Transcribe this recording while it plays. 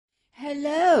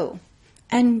Hello,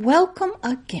 and welcome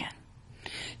again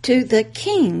to the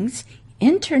King's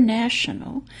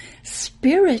International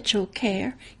Spiritual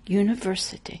Care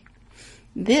University.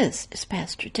 This is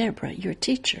Pastor Deborah, your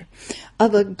teacher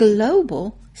of a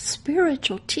global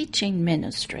spiritual teaching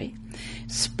ministry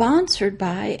sponsored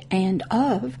by and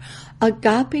of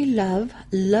Agape Love,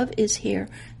 Love is Here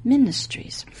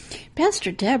Ministries.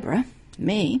 Pastor Deborah,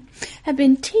 me, have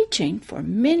been teaching for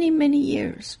many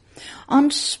years on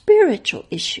spiritual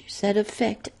issues that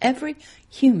affect every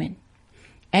human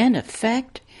and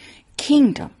affect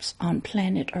kingdoms on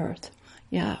planet Earth.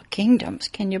 Yeah, kingdoms.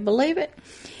 Can you believe it?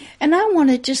 And I want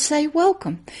to just say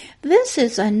welcome. This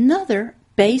is another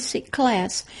basic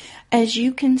class. As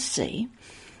you can see,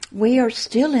 we are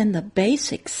still in the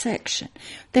basic section.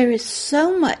 There is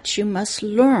so much you must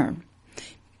learn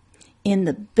in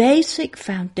the basic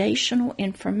foundational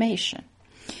information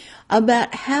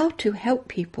about how to help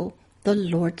people the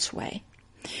Lord's way.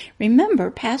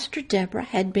 Remember, Pastor Deborah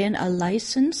had been a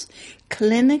licensed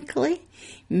clinically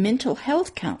mental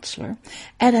health counselor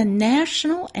at a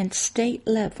national and state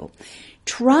level,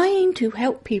 trying to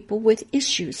help people with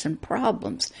issues and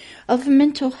problems of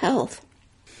mental health,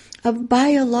 of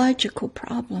biological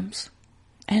problems.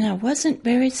 And I wasn't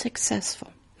very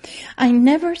successful. I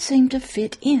never seemed to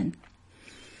fit in.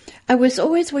 I was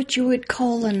always what you would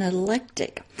call an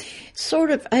eclectic.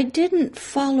 I didn't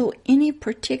follow any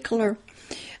particular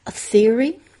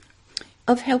theory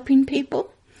of helping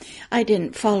people. I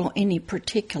didn't follow any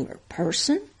particular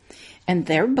person and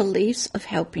their beliefs of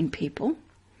helping people.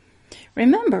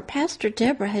 Remember, Pastor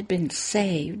Deborah had been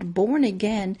saved, born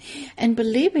again, and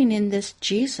believing in this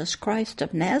Jesus Christ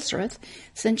of Nazareth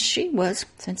since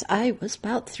I was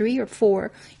about 3 or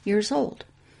 4 years old.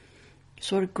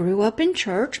 Sort of grew up in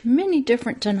church, many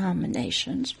different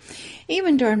denominations.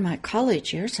 Even during my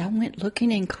college years, I went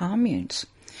looking in communes,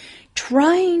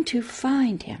 trying to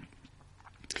find him.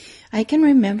 I can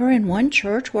remember in one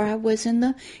church where I was in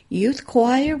the youth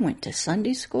choir, went to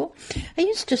Sunday school, I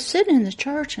used to sit in the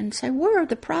church and say, where are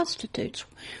the prostitutes?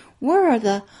 Where are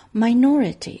the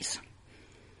minorities?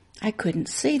 I couldn't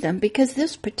see them because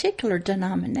this particular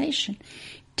denomination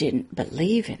didn't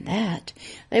believe in that.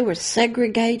 They were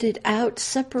segregated out,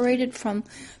 separated from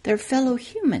their fellow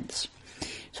humans.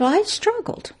 So I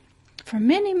struggled for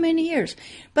many years.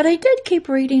 But I did keep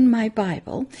reading my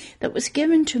Bible that was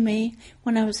given to me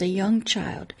when I was a young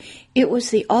child. It was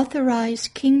the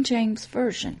Authorized King James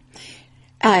Version.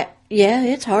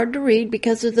 It's hard to read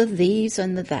because of the these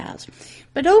and the thous.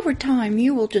 But over time,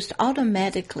 you will just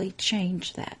automatically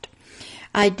change that.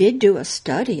 I did do a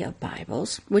study of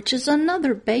Bibles, which is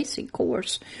another basic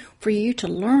course for you to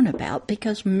learn about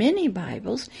because many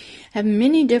Bibles have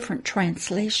many different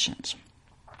translations.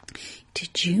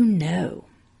 Did you know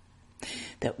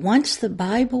that once the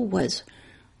Bible was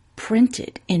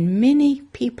printed in many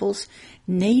people's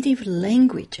native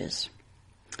languages,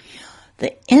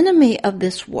 the enemy of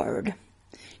this word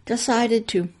decided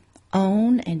to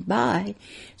own and buy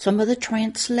some of the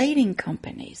translating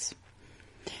companies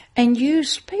and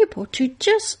use people to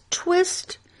just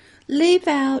twist, leave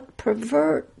out,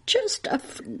 pervert just a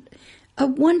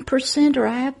 1% or a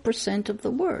 0.5% of the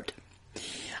word.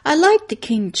 I like the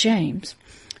King James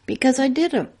because I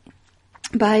did a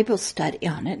Bible study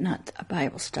on it, not a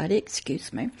Bible study,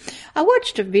 excuse me. I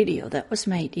watched a video that was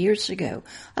made years ago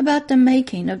about the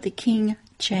making of the King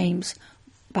James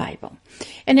Bible.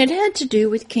 And it had to do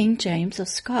with King James of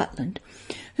Scotland,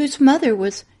 whose mother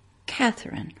was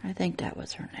Catherine, I think that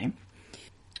was her name,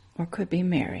 or could be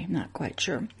Mary, I'm not quite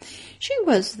sure. She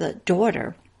was the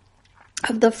daughter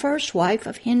of the first wife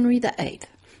of Henry VIII,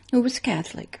 who was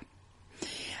Catholic.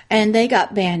 And they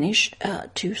got banished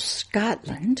to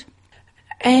Scotland,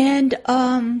 and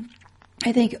I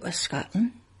think it was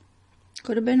Scotland.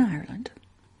 Could have been Ireland.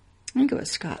 I think it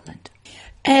was Scotland.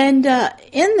 And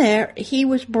in there, he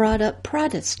was brought up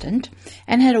Protestant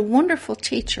and had a wonderful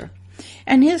teacher.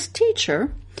 And his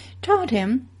teacher taught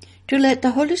him to let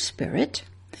the Holy Spirit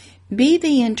be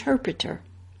the interpreter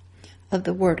of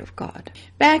the Word of God.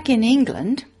 Back in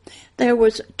England, there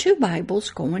was 2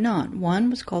 Bibles going on. One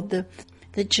was called the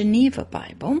Geneva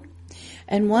Bible,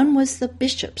 and one was the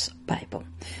Bishop's Bible.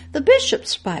 The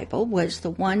Bishop's Bible was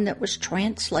the one that was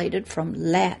translated from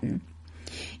Latin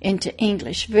into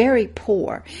English, very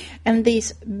poor. And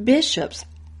these bishops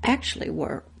actually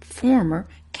were former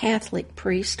Catholic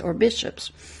priests or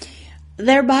bishops.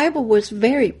 Their Bible was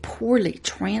very poorly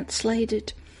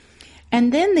translated.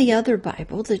 And then the other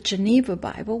Bible, the Geneva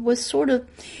Bible, was sort of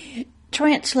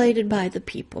translated by the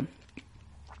people.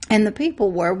 And the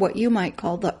people were what you might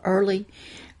call the early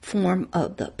form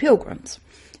of the Pilgrims.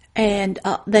 And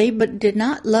they but did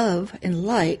not love and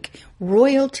like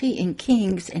royalty and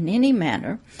kings in any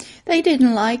manner. They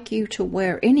didn't like you to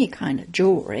wear any kind of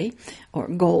jewelry or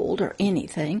gold or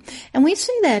anything. And we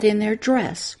see that in their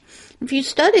dress. If you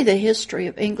study the history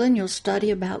of England, you'll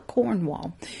study about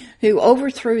Cornwall, who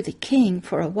overthrew the king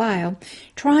for a while,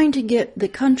 trying to get the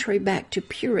country back to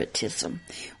Puritanism,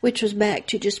 which was back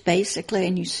to just basically,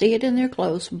 and you see it in their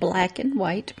clothes, black and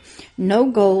white,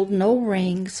 no gold, no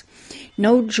rings,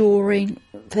 no jewelry,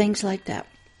 things like that.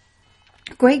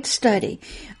 Great study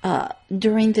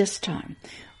during this time.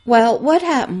 Well, what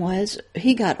happened was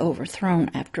he got overthrown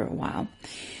after a while,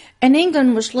 and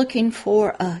England was looking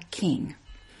for a king.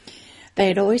 They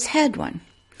had always had one.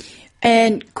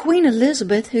 And Queen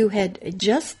Elizabeth, who had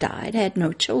just died, had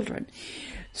no children.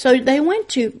 So they went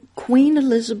to Queen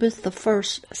Elizabeth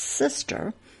I's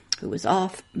sister, who was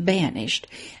off banished,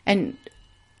 and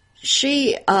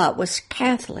she was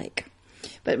Catholic.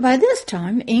 But by this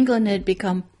time, England had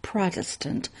become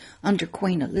Protestant under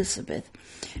Queen Elizabeth,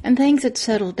 and things had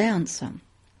settled down some.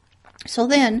 So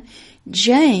then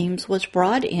James was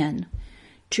brought in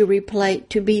to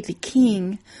be the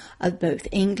king of both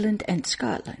England and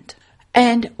Scotland.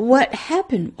 And what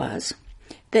happened was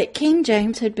that King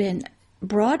James had been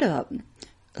brought up,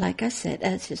 like I said,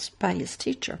 by his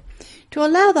teacher, to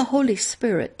allow the Holy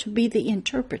Spirit to be the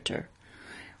interpreter.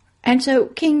 And so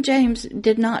King James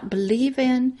did not believe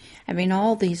in having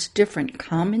all these different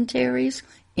commentaries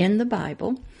in the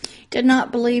Bible, did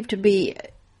not believe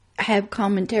have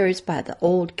commentaries by the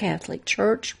old Catholic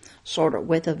Church, sort of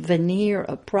with a veneer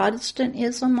of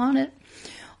Protestantism on it,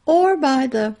 or by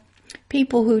the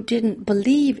people who didn't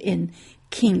believe in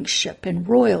kingship and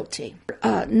royalty,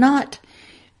 not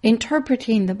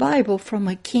interpreting the Bible from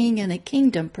a king and a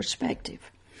kingdom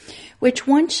perspective, which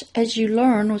once, as you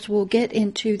learn, we'll get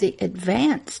into the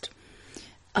advanced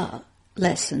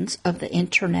lessons of the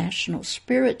International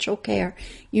Spiritual Care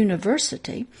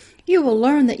University, you will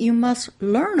learn that you must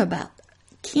learn about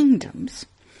kingdoms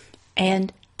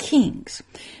and kings.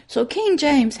 So King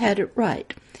James had it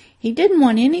right. He didn't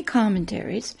want any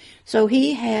commentaries, so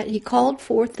he called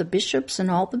forth the bishops and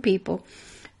all the people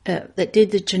that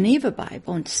did the Geneva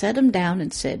Bible and set them down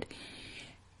and said,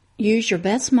 use your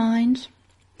best minds,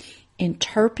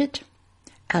 interpret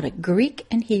out of Greek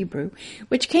and Hebrew,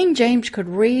 which King James could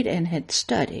read and had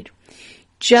studied.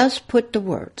 Just put the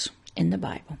words in the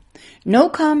Bible. No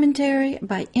commentary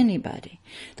by anybody.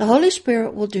 The Holy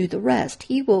Spirit will do the rest.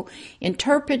 He will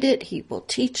interpret it. He will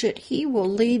teach it. He will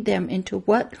lead them into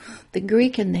what the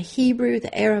Greek and the Hebrew,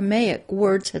 the Aramaic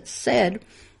words had said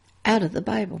out of the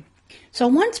Bible. So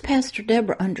once Pastor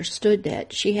Deborah understood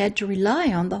that, she had to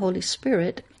rely on the Holy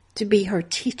Spirit to be her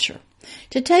teacher,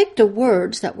 to take the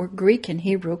words that were Greek and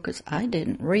Hebrew, because I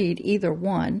didn't read either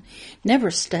one,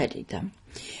 never studied them,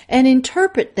 and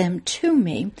interpret them to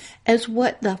me as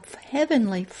what the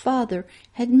Heavenly Father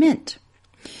had meant,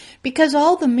 because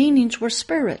all the meanings were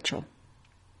spiritual.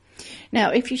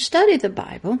 Now, if you study the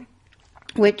Bible,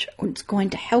 which is going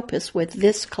to help us with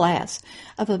this class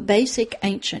of a basic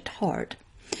ancient heart,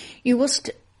 you will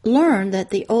learn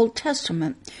that the Old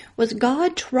Testament was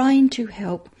God trying to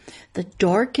help the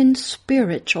darkened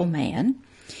spiritual man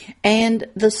and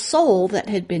the soul that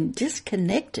had been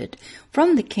disconnected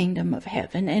from the kingdom of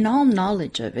heaven and all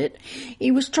knowledge of it.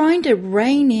 He was trying to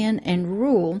rein in and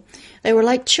rule. They were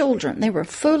like children. They were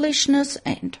foolishness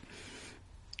and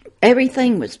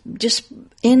everything was just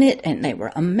in it, and they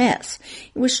were a mess.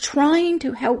 He was trying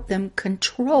to help them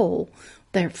control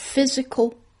their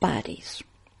physical bodies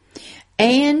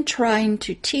and trying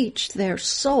to teach their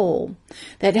soul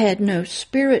that had no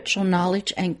spiritual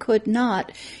knowledge and could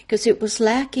not, because it was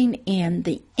lacking in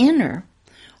the inner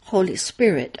Holy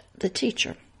Spirit, the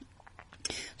teacher.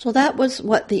 So that was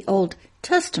what the Old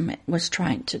Testament was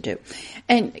trying to do.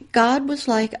 And God was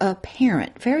like a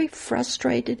parent, very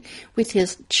frustrated with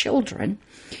his children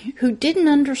who didn't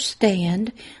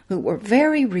understand, who were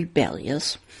very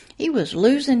rebellious. He was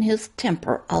losing his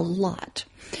temper a lot.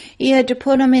 He had to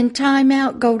put them in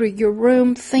timeout, go to your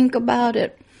room, think about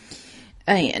it,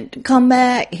 and come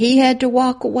back. He had to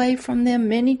walk away from them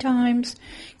many times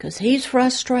because he's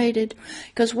frustrated.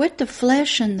 Because with the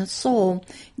flesh and the soul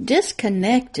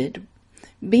disconnected,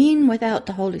 being without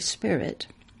the Holy Spirit,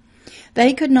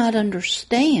 they could not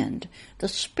understand the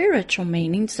spiritual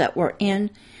meanings that were in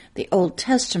the Old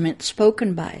Testament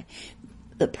spoken by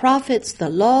the prophets, the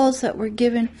laws that were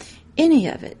given, any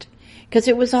of it. Because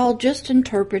it was all just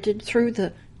interpreted through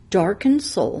the darkened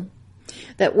soul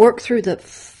that worked through the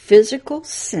physical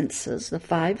senses, the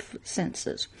five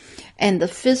senses, and the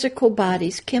physical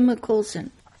body's chemicals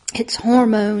and its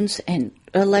hormones and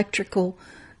electrical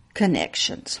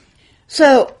connections.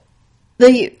 So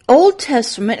the Old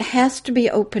Testament has to be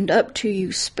opened up to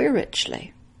you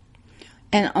spiritually.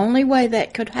 And the only way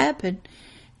that could happen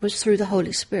was through the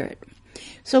Holy Spirit.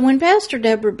 So when Pastor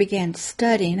Deborah began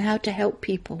studying how to help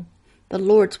people the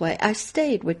Lord's way, I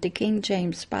stayed with the King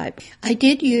James Bible. I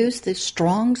did use the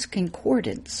Strong's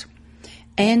Concordance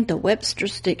and the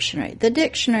Webster's Dictionary. The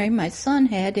dictionary my son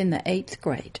had in the 8th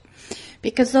grade,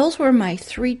 because those were my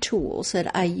 3 tools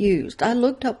that I used. I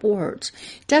looked up words,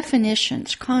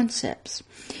 definitions, concepts.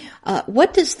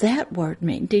 What does that word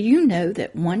mean? Do you know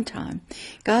that one time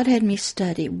God had me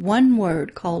study one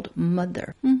word called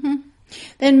mother?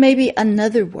 Then maybe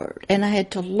another word, and I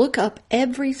had to look up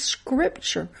every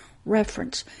scripture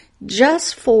reference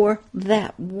just for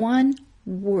that one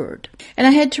word. And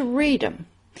I had to read them.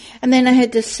 And then I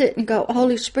had to sit and go,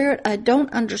 Holy Spirit, I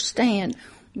don't understand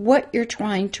what you're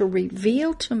trying to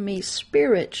reveal to me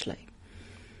spiritually.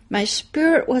 My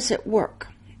spirit was at work.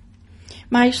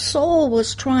 My soul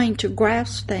was trying to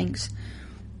grasp things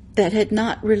that had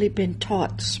not really been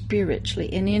taught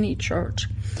spiritually in any church.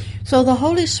 So the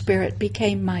Holy Spirit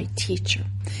became my teacher.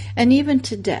 And even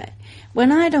today,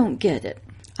 when I don't get it,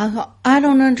 I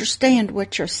don't understand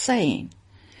what you're saying,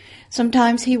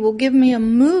 sometimes He will give me a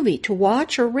movie to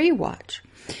watch or rewatch.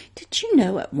 Did you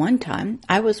know at one time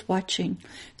I was watching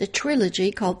the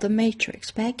trilogy called The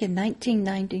Matrix back in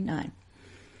 1999?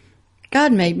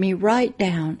 God made me write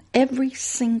down every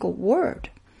single word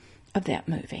of that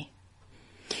movie.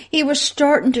 He was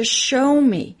starting to show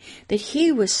me that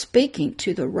He was speaking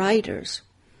to the writers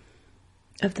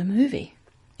of the movie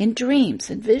in dreams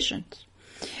and visions.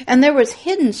 And there was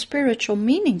hidden spiritual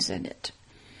meanings in it.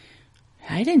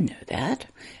 I didn't know that.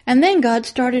 And then God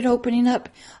started opening up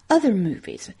other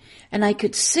movies, and I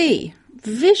could see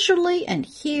visually and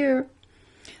hear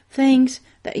things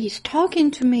that He's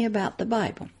talking to me about the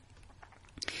Bible.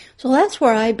 So that's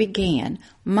where I began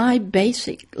my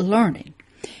basic learning.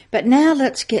 But now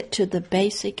let's get to the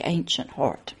basic ancient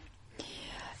heart.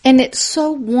 And it's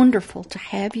so wonderful to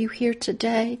have you here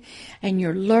today, and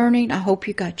you're learning. I hope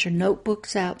you got your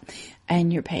notebooks out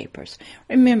and your papers.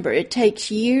 Remember, it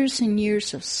takes years and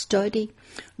years of study,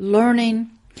 learning.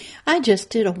 I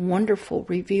just did a wonderful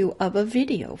review of a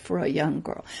video for a young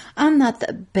girl. I'm not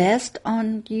the best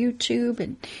on YouTube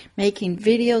and making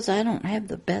videos. I don't have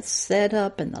the best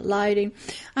setup and the lighting.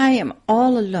 I am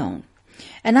all alone.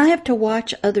 And I have to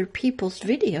watch other people's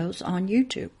videos on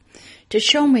YouTube to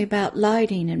show me about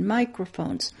lighting and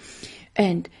microphones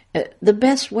and the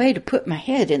best way to put my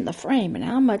head in the frame and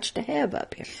how much to have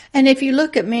up here. And if you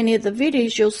look at many of the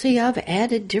videos, you'll see I've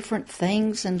added different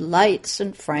things and lights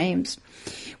and frames,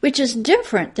 which is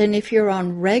different than if you're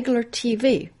on regular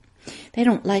TV. They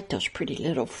don't like those pretty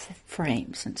little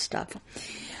frames and stuff.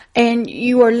 And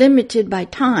you are limited by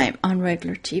time on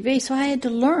regular TV, so I had to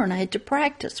learn. I had to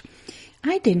practice.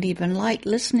 I didn't even like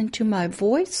listening to my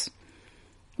voice.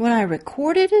 When I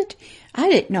recorded it, I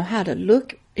didn't know how to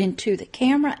look into the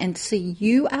camera and see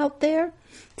you out there.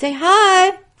 Say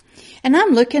hi. And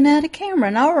I'm looking at a camera,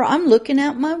 and I'm looking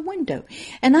out my window,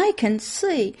 and I can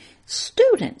see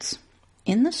students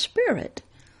in the spirit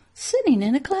sitting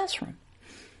in a classroom.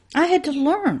 I had to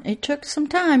learn. It took some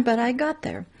time, but I got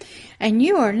there. And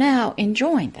you are now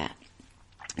enjoying that.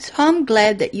 So I'm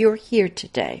glad that you're here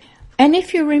today. And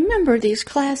if you remember, these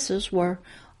classes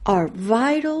are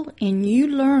vital in you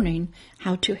learning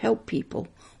how to help people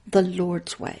the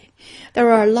Lord's way.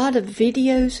 There are a lot of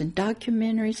videos and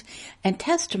documentaries and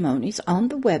testimonies on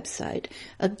the website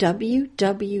of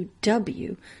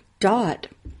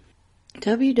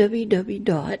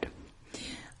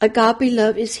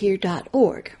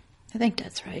www.agapeloveishere.org. I think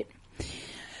that's right.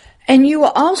 And you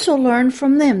will also learn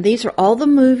from them. These are all the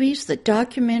movies, the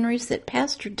documentaries that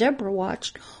Pastor Deborah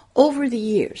watched over the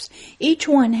years. Each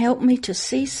one helped me to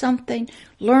see something,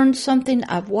 learn something.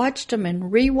 I've watched them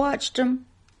and rewatched them.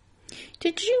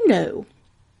 Did you know,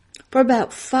 for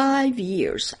about 5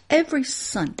 years, every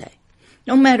Sunday,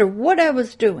 no matter what I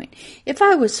was doing, if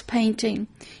I was painting,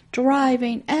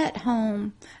 driving, at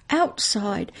home,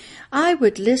 outside, I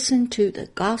would listen to the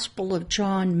Gospel of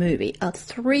John movie, a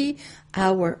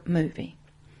 3-hour movie.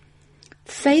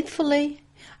 Faithfully,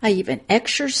 I even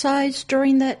exercised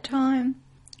during that time.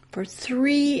 For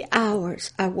 3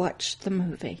 hours, I watched the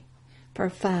movie for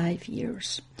 5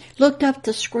 years. Looked up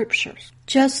the scriptures,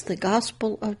 just the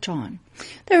Gospel of John.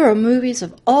 There are movies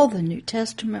of all the New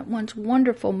Testament ones,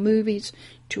 wonderful movies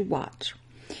to watch.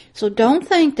 So don't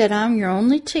think that I'm your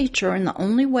only teacher and the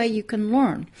only way you can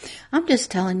learn. I'm just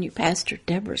telling you Pastor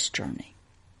Deborah's journey.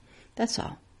 That's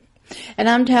all. And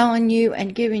I'm telling you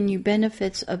and giving you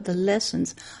benefits of the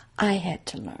lessons I had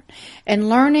to learn. And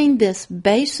learning this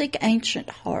basic ancient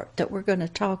heart that we're going to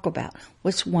talk about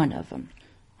was one of them.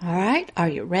 All right, are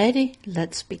you ready?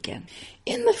 Let's begin.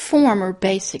 In the former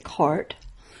basic heart,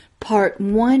 part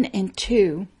 1 and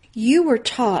 2, you were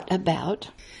taught about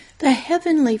the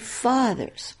Heavenly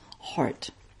Father's heart.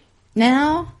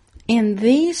 Now, in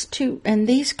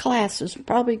these classes,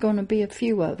 probably going to be a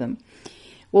few of them,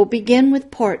 we'll begin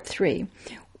with part 3.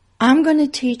 I'm going to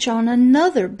teach on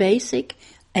another basic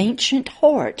ancient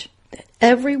heart that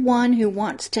everyone who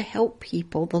wants to help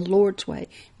people the Lord's way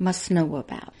must know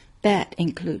about. That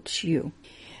includes you.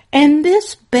 And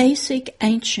this basic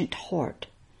ancient heart,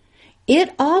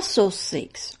 it also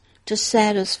seeks to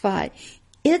satisfy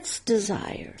its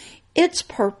desire, its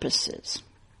purposes,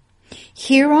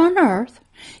 here on earth,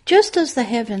 just as the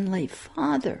Heavenly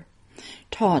Father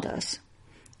taught us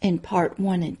in part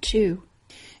 1 and 2,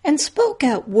 and spoke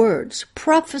out words,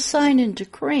 prophesying and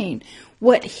decreeing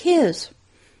what His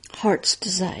heart's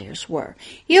desires were.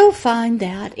 You'll find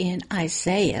that in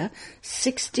Isaiah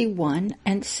 61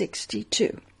 and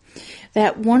 62.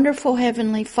 That wonderful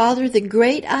Heavenly Father, the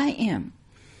great I Am,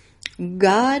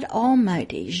 God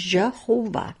Almighty,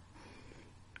 Jehovah,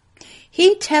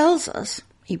 He tells us,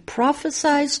 He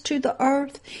prophesies to the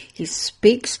earth, He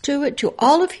speaks to it, to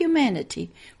all of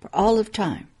humanity, for all of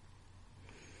time.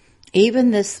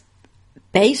 Even this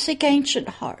basic ancient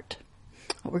heart,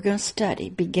 we're going to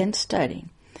begin studying,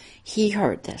 He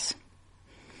heard this,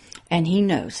 and He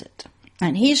knows it.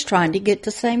 And He's trying to get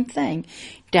the same thing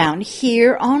down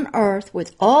here on earth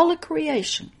with all of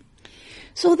creation.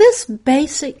 So this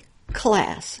basic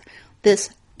class, this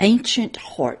ancient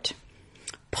heart,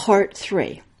 part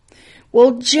 3,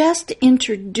 will just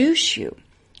introduce you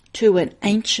to an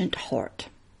ancient heart.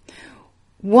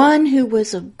 One who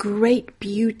was of great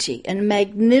beauty and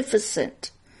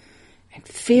magnificent and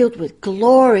filled with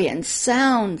glory and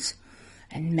sounds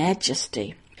and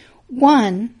majesty.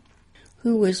 One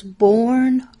who was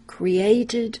born,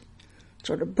 created,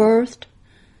 sort of birthed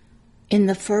in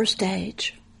the first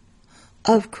age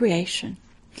of creation.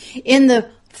 In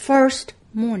the first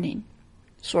morning,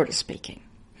 sort of speaking.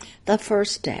 The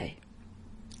first day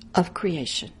of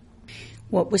creation.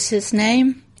 What was his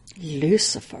name?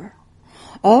 Lucifer.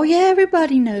 Oh yeah,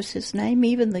 everybody knows his name.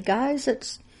 Even the guys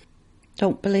that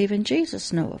don't believe in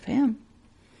Jesus know of him.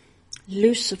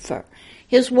 Lucifer.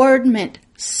 His word meant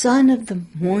son of the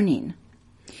morning.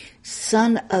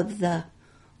 Son of the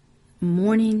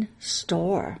morning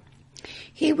star.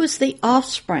 He was the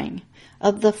offspring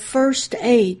of the first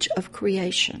age of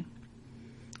creation.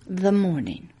 The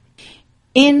morning.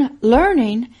 In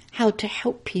learning how to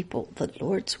help people the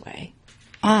Lord's way,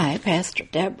 I, Pastor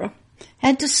Deborah,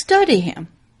 had to study him,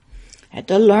 had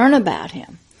to learn about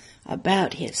him,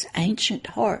 about his ancient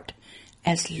heart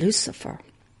as Lucifer.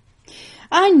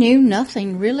 I knew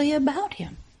nothing really about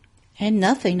him, and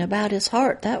nothing about his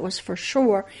heart, that was for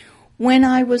sure, when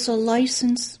I was a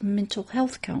licensed mental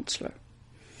health counselor.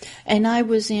 And I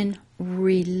was in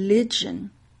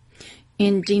religion,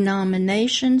 in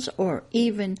denominations or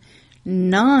even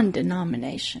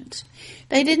non-denominations.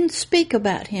 They didn't speak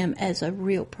about him as a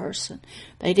real person.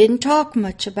 They didn't talk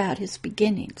much about his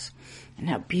beginnings and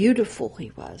how beautiful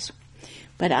he was.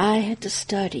 But I had to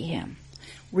study him.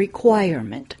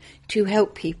 Requirement to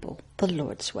help people the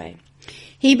Lord's way.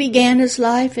 He began his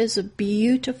life as a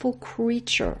beautiful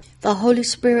creature. The Holy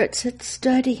Spirit said,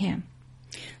 study him.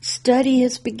 Study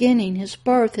his beginning, his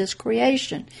birth, his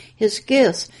creation, his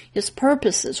gifts, his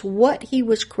purposes, what he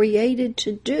was created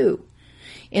to do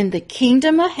in the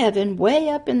kingdom of heaven, way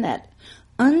up in that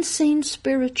unseen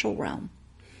spiritual realm.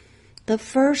 The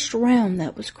first realm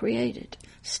that was created.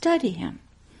 Study him.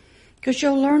 Because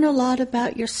you'll learn a lot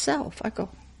about yourself. I go,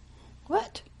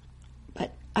 what?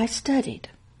 But I studied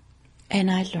and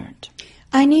I learned.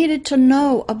 I needed to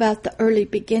know about the early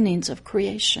beginnings of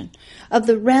creation, of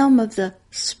the realm of the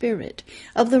Spirit,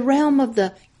 of the realm of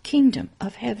the kingdom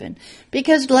of heaven,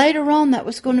 because later on that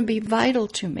was going to be vital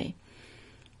to me,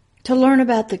 to learn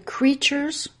about the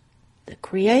creatures, the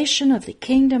creation of the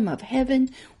kingdom of heaven,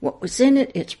 what was in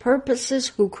it, its purposes,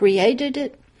 who created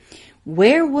it,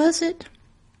 where was it.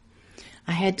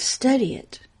 I had to study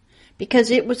it, because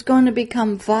it was going to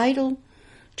become vital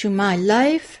to my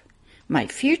life, my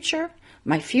future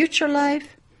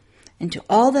life, and to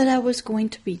all that I was going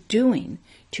to be doing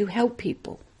to help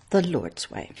people the Lord's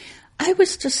way. I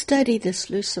was to study this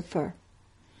Lucifer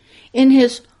in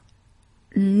his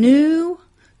new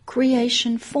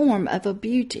creation form of a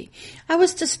beauty. I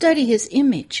was to study his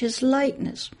image, his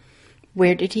likeness.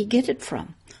 Where did he get it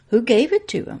from? Who gave it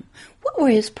to him? What were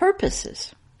his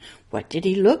purposes? What did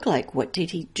he look like? What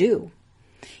did he do?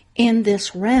 in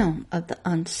this realm of the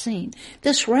unseen,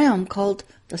 this realm called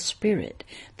the Spirit,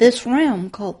 this realm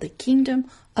called the kingdom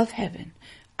of heaven.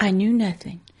 I knew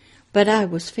nothing, but I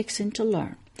was fixing to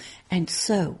learn, and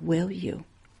so will you.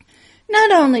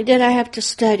 Not only did I have to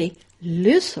study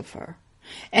Lucifer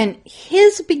and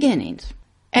his beginnings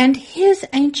and his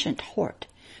ancient heart,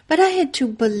 but I had to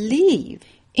believe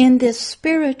in this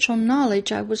spiritual knowledge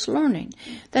I was learning,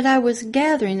 that I was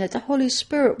gathering, that the Holy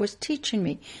Spirit was teaching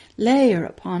me layer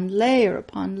upon layer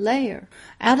upon layer,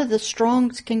 out of the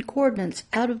Strong's Concordance,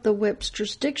 out of the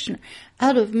Webster's Dictionary,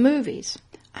 out of movies.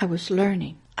 I was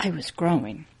learning. I was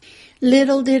growing.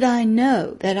 Little did I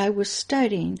know that I was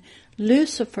studying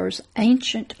Lucifer's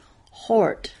ancient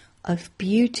heart of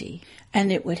beauty,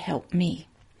 and it would help me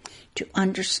to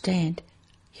understand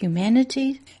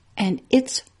humanity and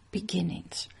its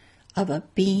beginnings of a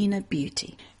being of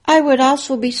beauty. I would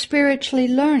also be spiritually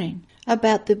learning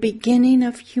about the beginning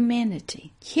of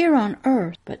humanity here on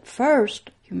earth. But first,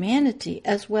 humanity,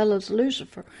 as well as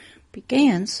Lucifer,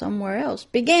 began somewhere else,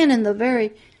 began in the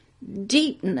very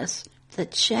deepness, the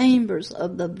chambers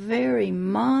of the very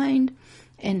mind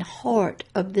and heart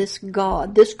of this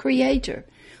God, this Creator.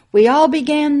 We all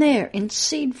began there in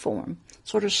seed form,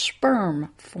 sort of sperm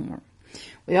form.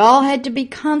 We all had to be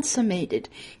consummated,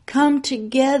 come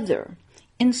together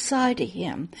inside of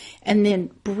Him, and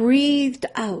then breathed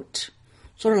out,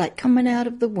 sort of like coming out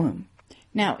of the womb.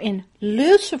 Now, in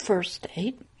Lucifer's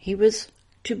state, he was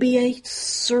to be a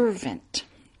servant,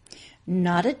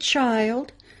 not a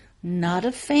child, not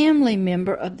a family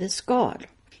member of this God.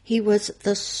 He was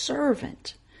the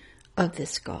servant of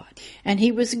this God. And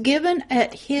he was given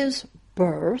at his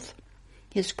birth,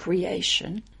 his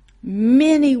creation,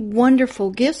 many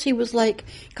wonderful gifts. He was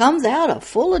comes out a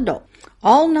full adult.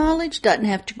 All knowledge, doesn't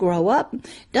have to grow up,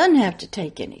 doesn't have to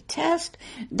take any test,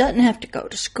 doesn't have to go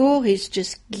to school. He's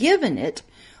just given it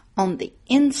on the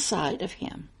inside of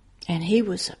him. And he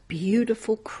was a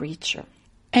beautiful creature.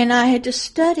 And I had to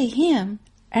study him,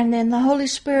 and then the Holy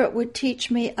Spirit would teach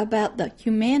me about the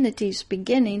humanity's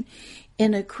beginning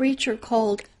in a creature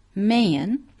called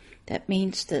man. That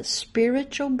means the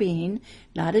spiritual being,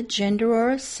 not a gender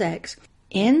or a sex,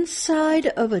 inside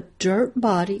of a dirt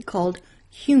body called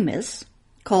humus,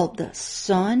 called the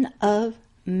Son of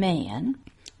Man.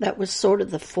 That was sort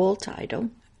of the full title.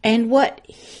 And what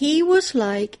he was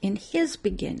like in his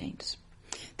beginnings.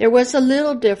 There was a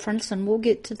little difference, and we'll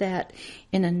get to that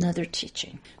in another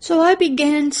teaching. So I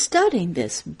began studying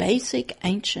this basic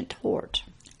ancient heart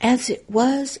as it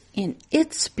was in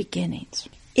its beginnings,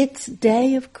 its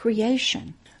day of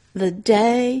creation, the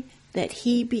day that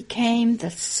he became the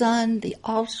son, the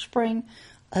offspring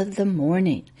of the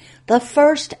morning, the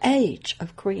first age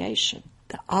of creation,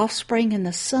 the offspring and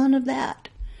the son of that.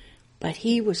 But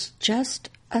he was just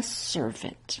a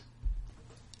servant.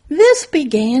 This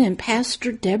began in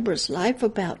Pastor Deborah's life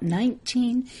about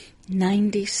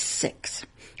 1996.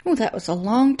 Oh, that was a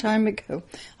long time ago.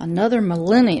 Another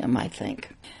millennium, I think.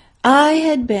 I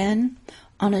had been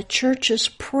on a church's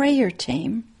prayer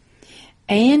team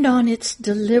and on its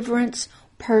deliverance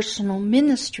personal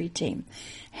ministry team,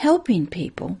 helping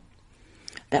people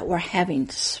that were having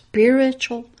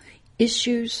spiritual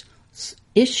issues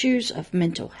of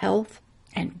mental health,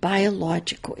 and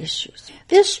biological issues.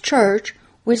 This church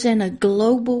was in a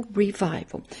global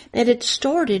revival that had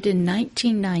started in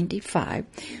 1995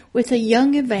 with a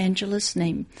young evangelist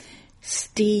named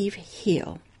Steve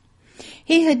Hill.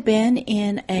 He had been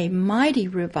in a mighty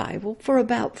revival for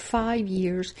about 5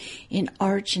 years in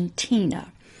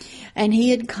Argentina, and he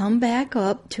had come back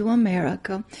up to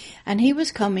America, and he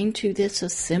was coming to this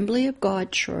Assembly of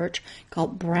God church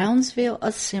called Brownsville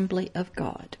Assembly of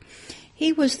God.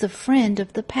 He was the friend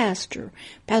of the pastor,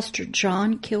 Pastor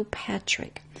John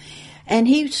Kilpatrick, and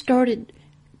he started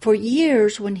for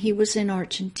years when he was in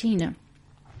Argentina.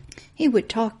 He would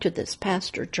talk to this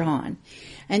Pastor John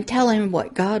and tell him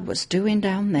what God was doing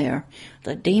down there.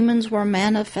 The demons were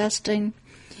manifesting.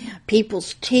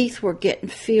 People's teeth were getting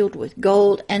filled with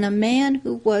gold. And a man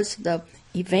who was the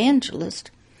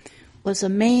evangelist was a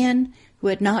man who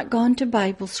had not gone to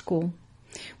Bible school,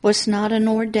 was not an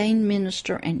ordained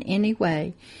minister in any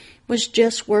way, was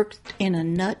just worked in a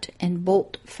nut and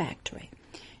bolt factory.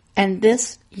 And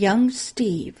this young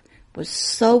Steve was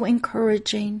so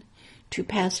encouraging to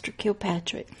Pastor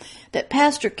Kilpatrick that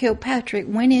Pastor Kilpatrick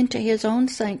went into his own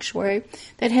sanctuary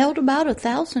that held about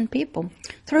 1,000 people,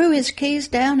 threw his keys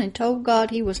down and told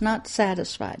God he was not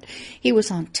satisfied. He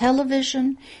was on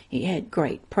television. He had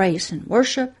great praise and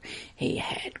worship. He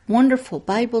had wonderful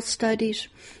Bible studies,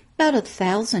 about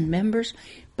 1,000 members.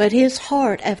 But his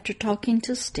heart, after talking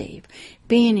to Steve,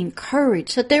 being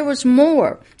encouraged that there was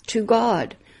more to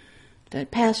God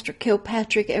that Pastor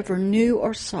Kilpatrick ever knew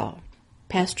or saw.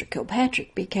 Pastor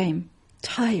Kilpatrick became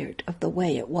tired of the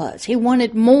way it was. He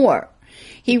wanted more.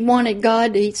 He wanted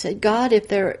God. He said, God,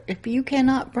 if you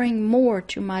cannot bring more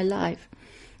to my life,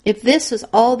 if this is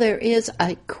all there is,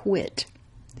 I quit.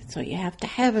 So you have to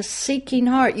have a seeking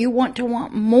heart. You want to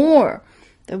want more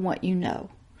than what you know.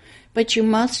 But you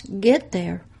must get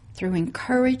there through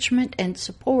encouragement and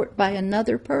support by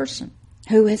another person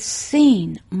who has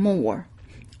seen more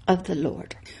of the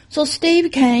Lord. So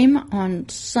Steve came on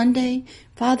Sunday,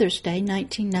 Father's Day,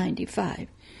 1995.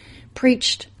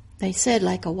 Preached, they said,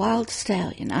 like a wild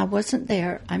stallion. I wasn't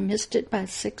there. I missed it by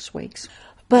 6 weeks.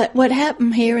 But what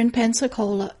happened here in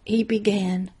Pensacola, he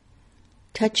began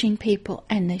touching people,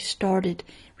 and they started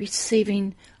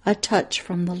receiving a touch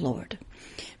from the Lord.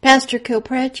 Pastor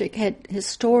Kilpatrick, his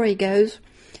story goes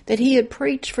that he had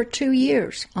preached for 2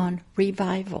 years on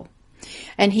revival.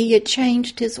 And he had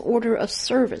changed his order of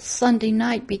service. Sunday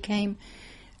night became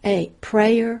a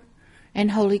prayer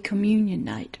and Holy Communion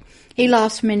night. He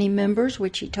lost many members,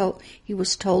 which he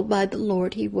was told by the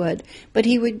Lord he would, but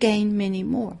he would gain many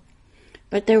more.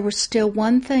 But there was still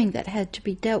one thing that had to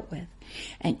be dealt with,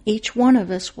 and each one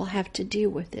of us will have to deal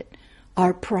with it,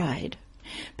 our pride.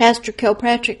 Pastor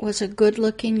Kilpatrick was a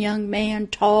good-looking young man,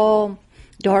 tall,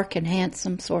 dark and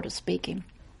handsome, sort of speaking.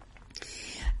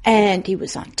 And he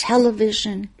was on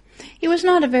television. He was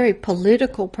not a very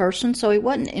political person, so he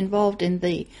wasn't involved in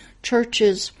the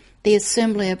church's, the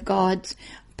Assembly of God's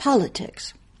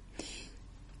politics.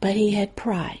 But he had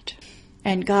pride.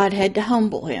 And God had to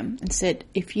humble him and said,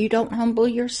 if you don't humble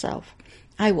yourself,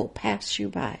 I will pass you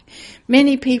by.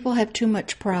 Many people have too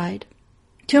much pride,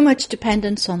 too much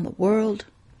dependence on the world.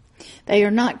 They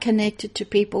are not connected to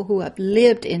people who have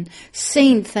lived and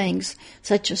seen things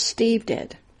such as Steve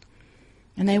did.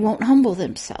 And they won't humble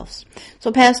themselves.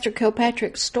 So Pastor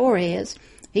Kilpatrick's story is,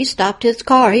 he stopped his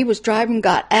car. He was driving,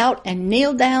 got out, and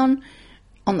kneeled down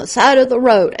on the side of the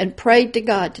road and prayed to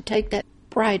God to take that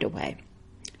pride away.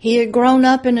 He had grown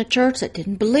up in a church that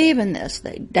didn't believe in this.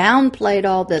 They downplayed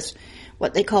all this,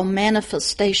 what they call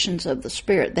manifestations of the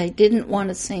Spirit. They didn't want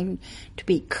to seem to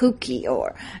be kooky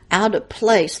or out of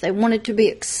place. They wanted to be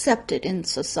accepted in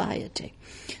society.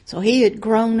 So he had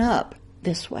grown up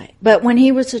this way. But when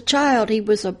he was a child, he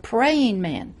was a praying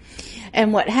man.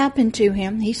 And what happened to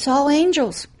him, he saw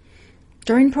angels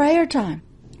during prayer time.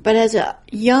 But as a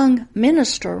young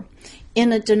minister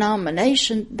in a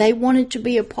denomination, they wanted to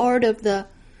be a part of the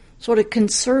sort of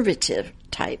conservative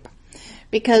type,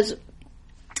 because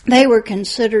they were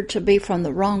considered to be from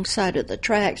the wrong side of the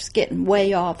tracks, getting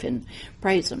way off in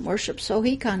praise and worship. So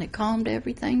he kind of calmed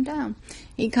everything down.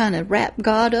 He kind of wrapped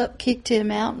God up, kicked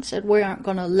him out, and said, we aren't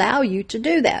going to allow you to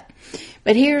do that.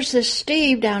 But here's this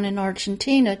Steve down in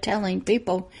Argentina telling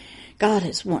people, God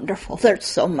is wonderful. There's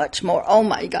so much more. Oh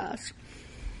my gosh.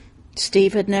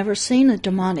 Steve had never seen a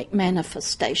demonic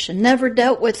manifestation, never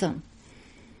dealt with them.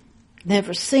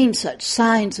 Never seen such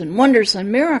signs and wonders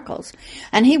and miracles.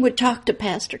 And he would talk to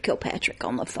Pastor Kilpatrick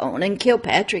on the phone, and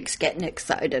Kilpatrick's getting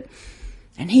excited.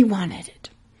 And he wanted it.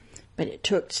 But it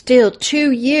took still 2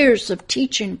 years of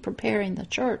teaching, preparing the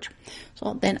church.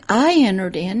 So then I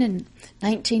entered in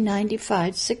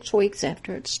 1995, 6 weeks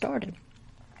after it started.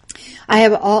 I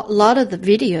have a lot of the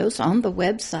videos on the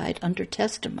website under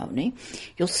testimony.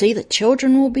 You'll see the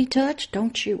children will be touched.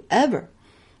 Don't you ever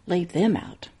leave them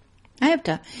out. I have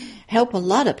to help a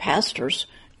lot of pastors,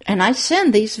 and I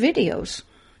send these videos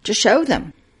to show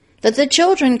them that the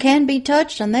children can be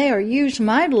touched and they are used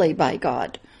mightily by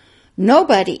God.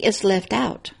 Nobody is left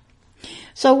out.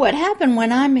 So what happened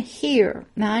when I'm here,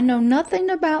 now I know nothing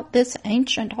about this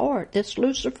ancient heart, this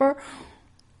Lucifer,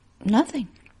 nothing.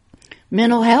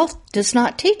 Mental health does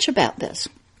not teach about this.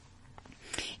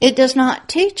 It does not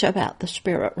teach about the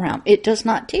spirit realm. It does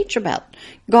not teach about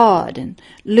God and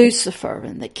Lucifer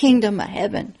and the kingdom of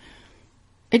heaven.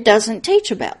 It doesn't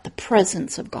teach about the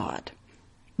presence of God.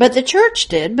 But the church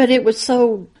did, but it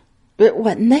wasn't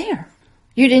there.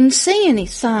 You didn't see any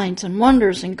signs and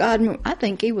wonders, and God moved. I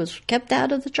think he was kept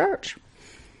out of the church.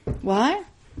 Why?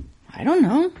 I don't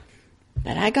know.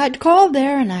 But I got called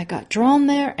there, and I got drawn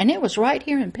there, and it was right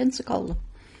here in Pensacola.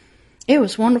 It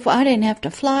was wonderful. I didn't have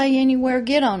to fly anywhere,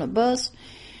 get on a bus.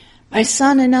 My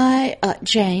son and I,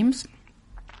 James,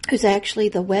 who's actually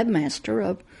the webmaster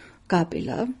of God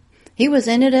Beloved, he was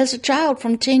in it as a child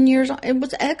from 10 years on. It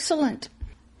was excellent.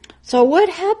 So what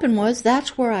happened was,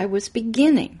 that's where I was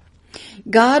beginning.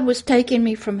 God was taking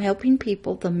me from helping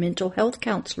people the mental health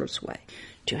counselor's way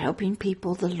to helping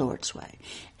people the Lord's way.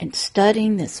 And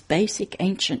studying this basic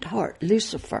ancient heart,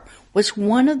 Lucifer, was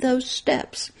one of those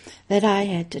steps that I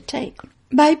had to take.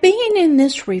 By being in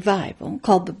this revival,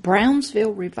 called the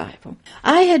Brownsville Revival,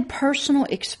 I had personal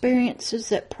experiences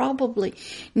that probably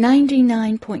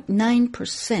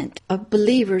 99.9% of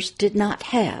believers did not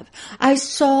have. I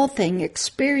saw things,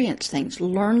 experienced things,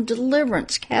 learned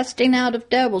deliverance, casting out of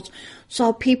devils,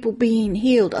 saw people being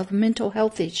healed of mental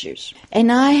health issues.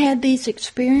 And I had these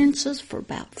experiences for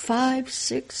about 5,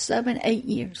 6, 7, 8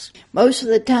 years. Most of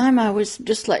the time I was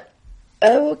just like,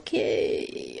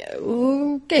 okay.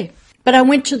 But I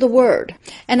went to the Word,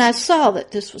 and I saw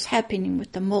that this was happening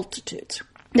with the multitudes.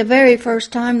 The very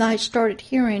first time that I started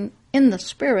hearing in the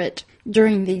Spirit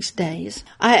during these days,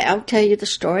 I'll tell you the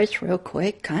story. It's real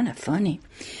quick, kind of funny.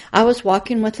 I was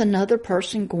walking with another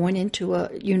person going into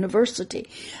a university,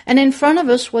 and in front of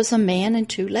us was a man and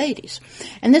 2 ladies.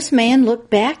 And this man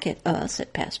looked back at us,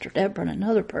 at Pastor Deborah and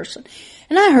another person,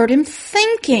 and I heard him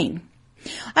thinking.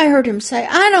 I heard him say,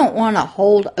 I don't want to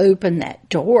hold open that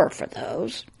door for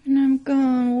those. And I'm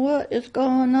going, what is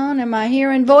going on? Am I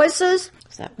hearing voices?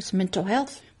 That was mental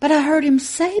health. But I heard him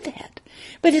say that.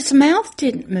 But his mouth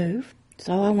didn't move.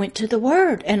 So I went to the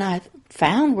Word, and I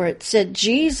found where it said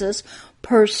Jesus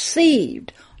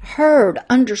perceived, heard,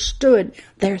 understood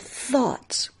their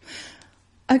thoughts.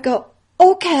 I go,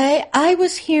 okay, I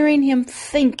was hearing him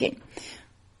thinking.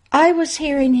 I was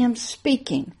hearing him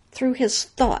speaking through his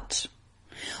thoughts.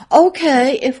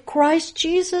 Okay, if Christ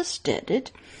Jesus did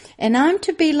it, and I'm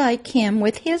to be like him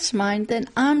with his mind, then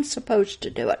I'm supposed to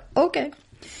do it. Okay.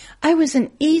 I was an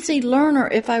easy learner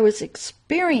if I was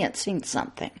experiencing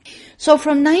something. So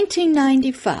from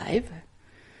 1995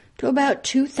 to about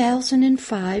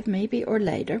 2005, maybe or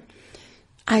later,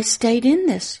 I stayed in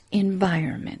this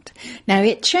environment. Now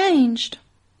it changed,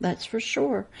 that's for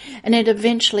sure. And it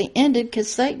eventually ended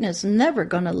because Satan is never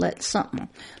going to let something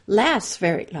last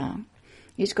very long.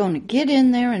 He's going to get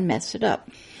in there and mess it up.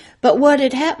 But what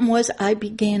had happened was I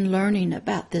began learning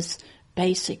about this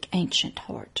basic ancient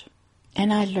heart.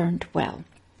 And I learned well.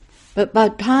 But by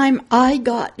the time I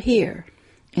got here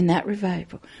in that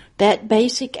revival, that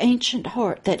basic ancient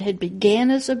heart that had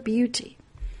began as a beauty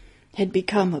had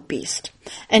become a beast,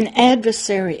 an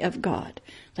adversary of God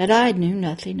that I knew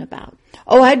nothing about.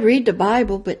 Oh, I'd read the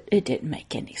Bible, but it didn't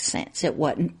make any sense. It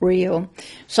wasn't real.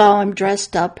 Saw him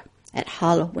dressed up at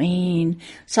Halloween,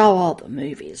 saw all the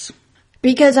movies.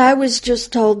 Because I was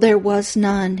just told there was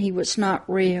none. He was not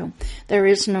real. There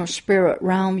is no spirit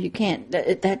realm. You can't,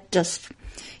 that just,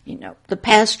 the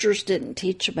pastors didn't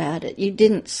teach about it. You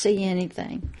didn't see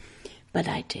anything. But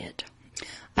I did.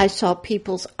 I saw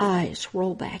people's eyes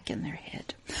roll back in their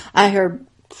head. I heard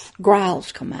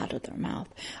growls come out of their mouth.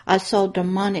 I saw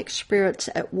demonic spirits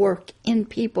at work in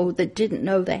people that didn't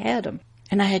know they had them.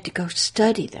 And I had to go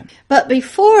study them. But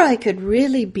before I could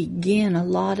really begin a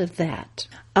lot of that,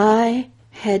 I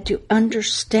had to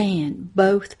understand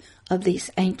both of these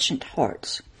ancient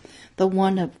hearts. The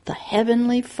one of the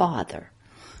Heavenly Father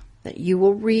that you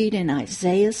will read in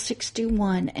Isaiah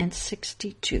 61 and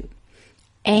 62,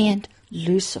 and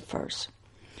Lucifer's,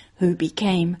 who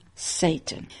became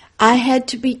Satan. I had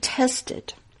to be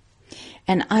tested,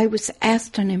 and I was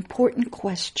asked an important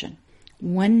question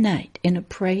one night in a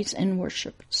praise and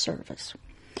worship service.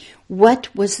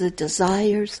 What was the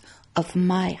desires of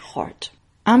my heart?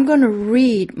 I'm going to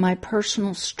read my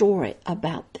personal story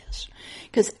about this,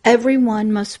 because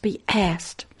everyone must be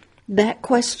asked that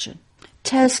question,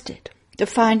 tested, to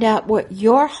find out what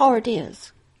your heart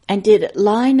is. And did it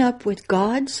line up with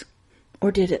God's,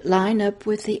 or did it line up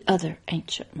with the other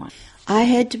ancient one? I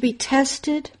had to be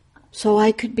tested so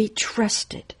I could be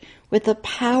trusted with a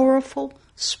powerful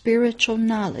spiritual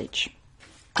knowledge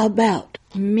about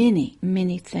many,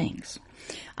 many things.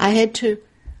 I had to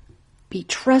be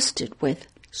trusted with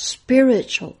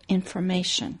spiritual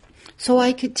information so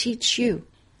I could teach you.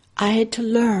 I had to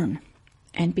learn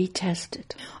and be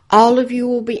tested. All of you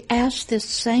will be asked this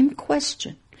same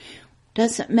question.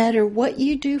 Doesn't matter what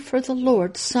you do for the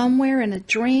Lord, somewhere in a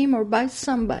dream or by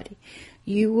somebody,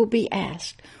 you will be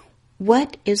asked,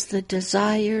 what is the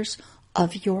desires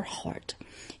of your heart?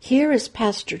 Here is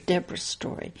Pastor Deborah's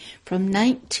story from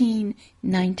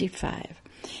 1995.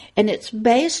 And it's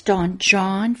based on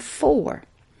John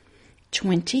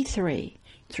 4:23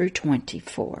 through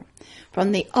 24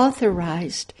 from the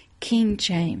Authorized King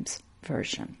James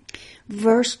Version.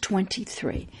 Verse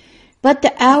 23. But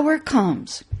the hour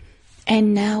comes,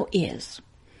 and now is,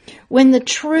 when the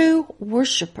true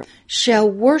worshiper shall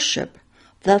worship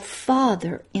the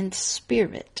Father in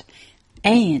spirit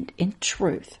and in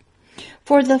truth.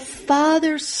 For the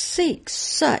Father seeks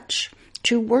such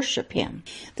to worship him.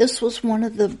 This was one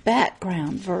of the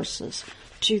background verses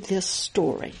to this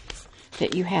story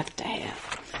that you have to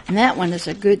have. And that one is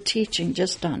a good teaching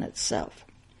just on itself.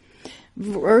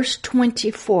 verse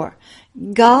 24,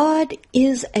 God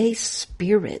is a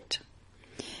spirit,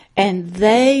 and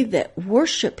they that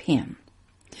worship him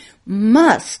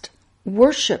must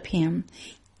worship him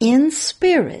in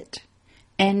spirit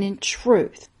and in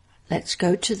truth. Let's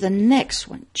go to the next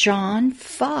one, John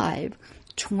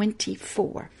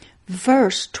 5:24.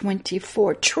 Verse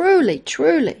 24, truly,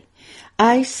 truly,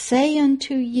 I say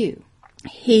unto you,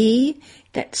 he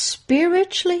that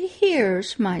spiritually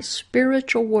hears my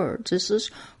spiritual words, this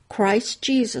is Christ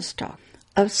Jesus talk,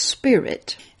 of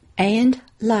spirit and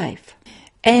life,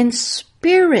 and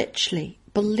spiritually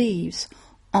believes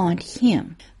on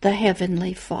him, the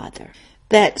heavenly Father,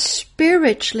 that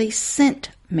spiritually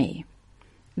sent me,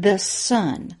 the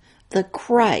Son, the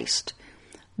Christ,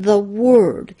 the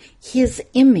Word, his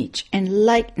image and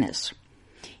likeness,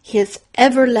 his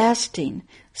everlasting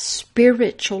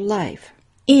spiritual life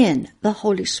in the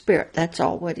Holy Spirit. That's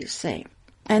all what he's saying.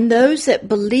 And those that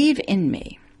believe in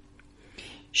me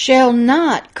shall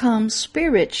not come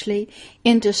spiritually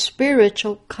into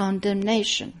spiritual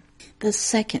condemnation, the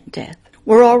second death.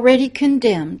 We're already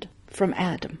condemned from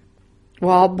Adam.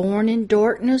 We're all born in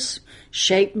darkness,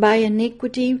 shaped by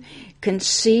iniquity,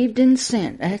 conceived in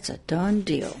sin. That's a done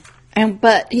deal.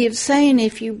 But he's saying,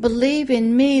 if you believe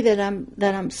in me that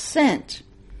I'm sent,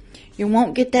 you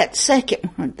won't get that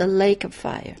second one, the lake of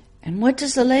fire. And what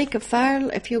does the lake of fire?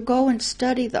 If you go and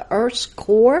study the earth's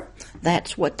core,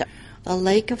 that's what the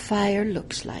lake of fire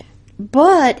looks like.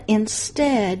 But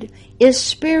instead is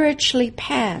spiritually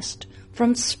passed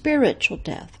from spiritual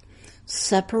death,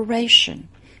 separation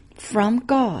from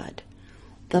God,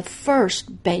 the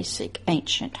first basic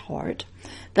ancient heart,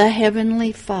 the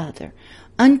heavenly Father,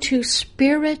 unto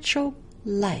spiritual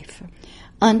life,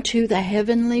 unto the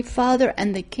heavenly Father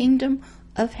and the kingdom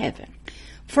of heaven.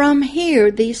 From here,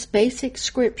 these basic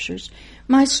scriptures,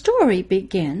 my story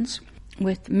begins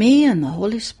with me and the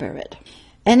Holy Spirit.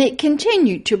 And it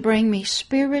continued to bring me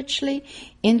spiritually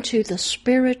into the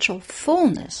spiritual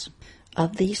fullness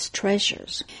of these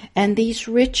treasures and these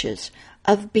riches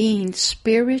of being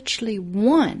spiritually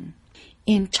one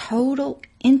in total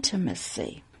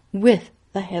intimacy with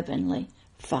the Heavenly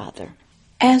Father,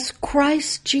 as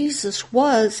Christ Jesus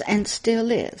was and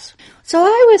still is. So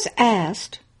I was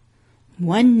asked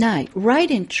one night, right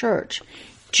in church,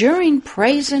 during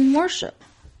praise and worship,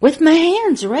 with my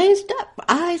hands raised up,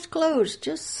 eyes closed,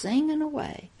 just singing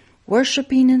away,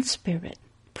 worshiping in spirit,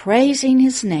 praising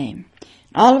his name.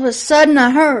 All of a sudden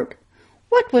I heard,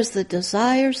 what was the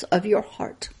desires of your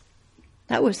heart?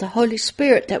 That was the Holy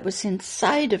Spirit that was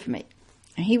inside of me.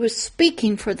 And he was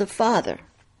speaking for the Father.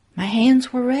 My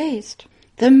hands were raised.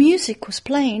 The music was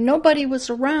playing. Nobody was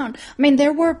around. I mean,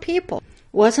 there were people.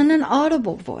 Wasn't an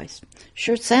audible voice.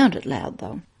 Sure sounded loud,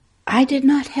 though. I did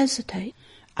not hesitate.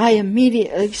 I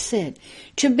immediately said,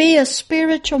 to be a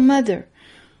spiritual mother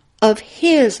of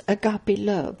his agape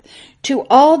love to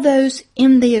all those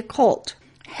in the occult,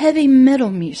 heavy metal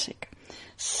music,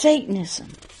 Satanism,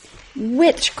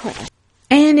 witchcraft,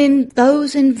 and in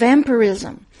those in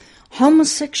vampirism,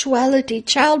 homosexuality,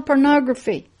 child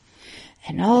pornography,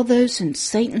 and all those in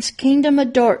Satan's kingdom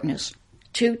of darkness,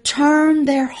 to turn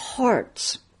their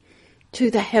hearts to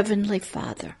the Heavenly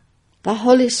Father. The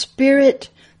Holy Spirit,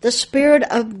 the Spirit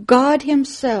of God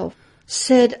himself,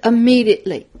 said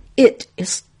immediately, it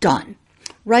is done.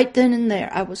 Right then and there,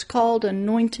 I was called,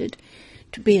 anointed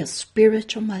to be a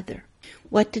spiritual mother.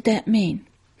 What did that mean?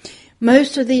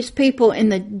 Most of these people in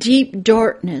the deep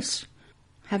darkness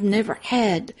have never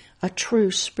had a true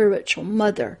spiritual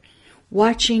mother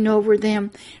watching over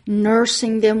them,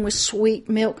 nursing them with sweet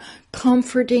milk,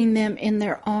 comforting them in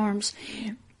their arms,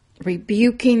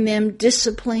 rebuking them,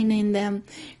 disciplining them,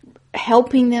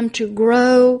 helping them to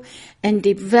grow and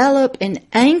develop and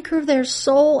anchor their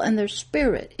soul and their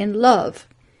spirit in love.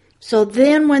 So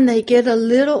then when they get a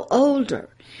little older,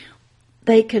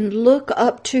 they can look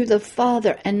up to the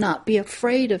Father and not be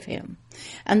afraid of him.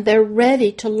 And they're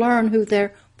ready to learn who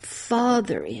their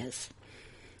Father is.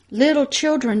 Little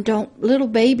children little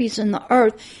babies in the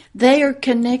earth, they are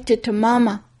connected to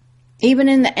Mama. Even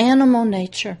in the animal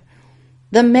nature,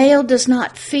 the male does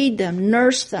not feed them,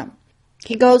 nurse them.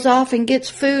 He goes off and gets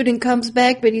food and comes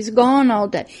back, but he's gone all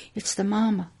day. It's the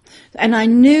Mama. And I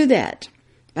knew that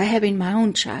by having my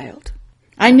own child.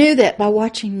 I knew that by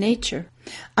watching nature.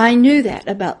 I knew that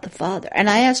about the Father. And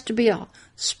I asked to be a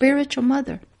spiritual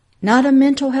mother, not a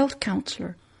mental health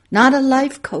counselor, not a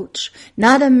life coach,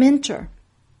 not a mentor,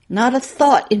 not a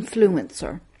thought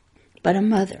influencer, but a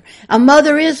mother. A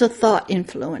mother is a thought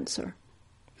influencer.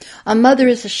 A mother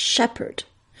is a shepherd.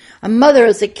 A mother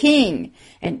is a king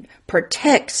and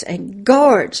protects and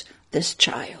guards this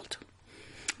child.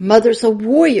 Mother's a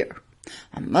warrior.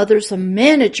 A mother's a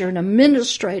manager and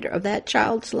administrator of that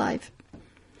child's life.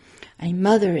 A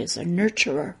mother is a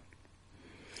nurturer.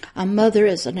 A mother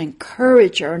is an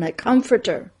encourager and a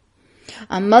comforter.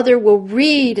 A mother will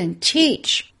read and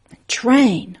teach, and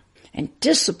train, and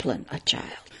discipline a child.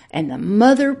 And the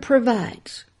mother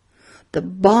provides the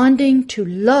bonding to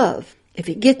love if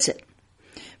he gets it.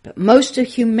 But most of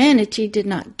humanity did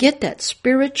not get that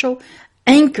spiritual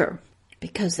anchor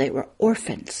because they were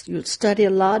orphans. You'll study a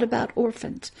lot about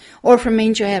orphans. Orphan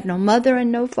means you have no mother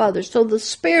and no father. So the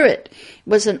spirit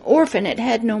was an orphan. It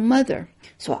had no mother.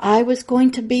 So I was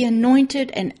going to be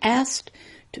anointed and asked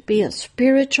to be a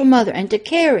spiritual mother and to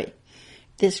carry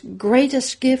this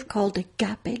greatest gift called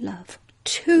agape love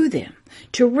to them,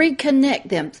 to reconnect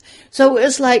them. So it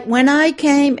was like when I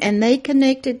came and they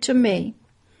connected to me,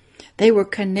 they were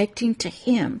connecting to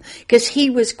him because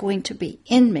he was going to be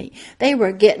in me. They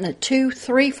were getting a 2,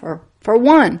 3 for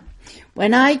 1.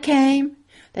 When I came,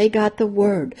 they got the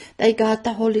Word. They got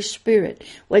the Holy Spirit.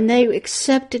 When they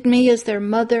accepted me as their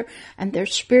mother and their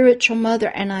spiritual mother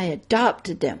and I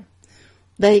adopted them,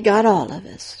 they got all of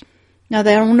us. Now,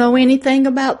 they don't know anything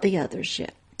about the others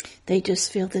yet. They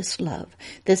just feel this love,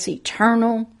 this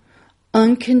eternal,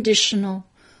 unconditional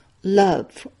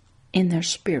love in their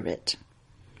spirit.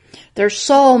 Their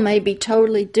soul may be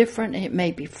totally different. It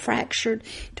may be fractured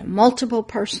to multiple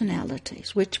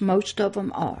personalities, which most of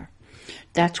them are.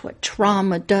 That's what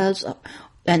trauma does,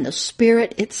 and the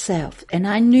spirit itself. And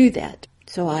I knew that,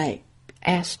 so I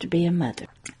asked to be a mother.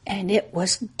 And it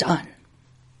was done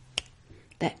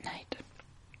that night.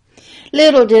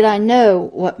 Little did I know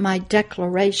what my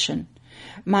declaration,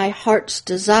 my heart's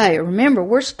desire, remember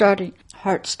we're starting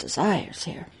heart's desires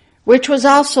here, which was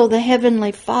also the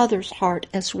Heavenly Father's heart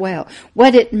as well,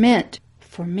 what it meant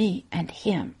for me and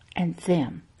him and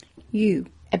them, you.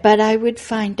 But I would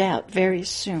find out very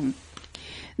soon.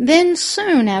 Then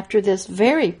soon after this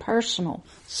very personal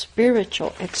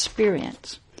spiritual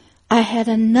experience, I had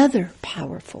another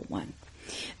powerful one.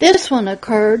 This one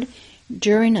occurred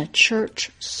during a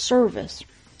church service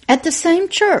at the same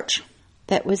church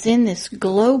that was in this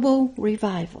global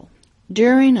revival.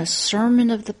 During a sermon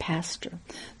of the pastor,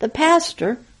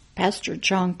 Pastor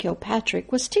John Kilpatrick,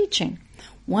 was teaching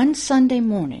one Sunday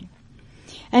morning,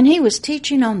 and he was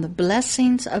teaching on the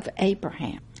blessings of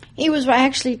Abraham. He was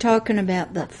actually talking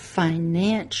about the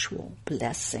financial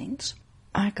blessings.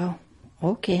 I go,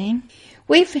 okay.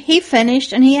 He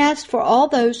finished, and he asked for all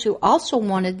those who also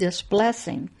wanted this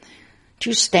blessing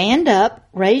to stand up,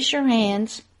 raise your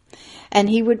hands, and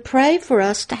he would pray for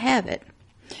us to have it.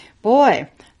 Boy,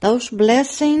 those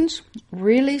blessings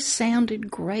really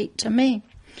sounded great to me.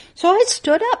 So I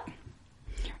stood up,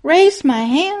 raised my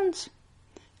hands,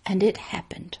 and it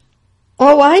happened.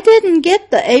 Oh, I didn't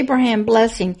get the Abraham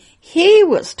blessing he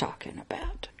was talking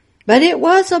about, but it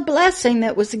was a blessing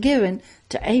that was given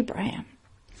to Abraham.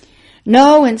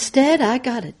 No, instead I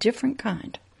got a different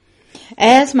kind.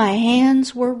 As my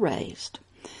hands were raised,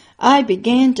 I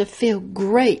began to feel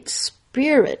great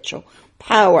spiritual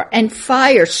power and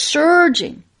fire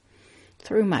surging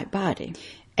through my body.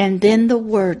 And then the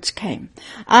words came.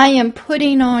 I am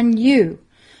putting on you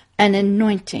an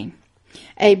anointing,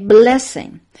 a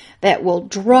blessing that will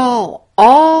draw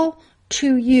all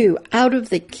to you out of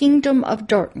the kingdom of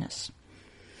darkness.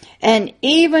 And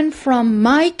even from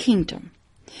my kingdom,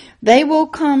 they will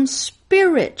come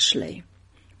spiritually.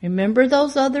 Remember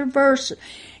those other verses.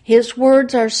 His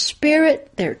words are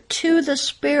spirit. They're to the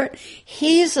spirit.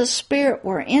 He's a spirit.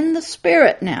 We're in the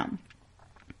spirit now.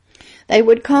 They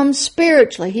would come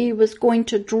spiritually. He was going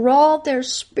to draw their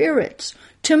spirits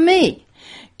to me,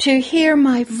 to hear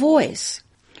my voice,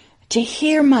 to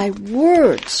hear my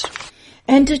words,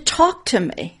 and to talk to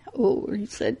me. Oh, he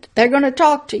said, they're going to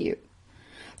talk to you.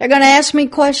 They're going to ask me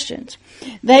questions.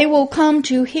 They will come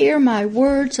to hear my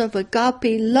words of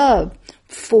agape love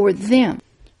for them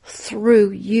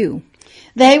through you.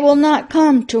 They will not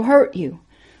come to hurt you,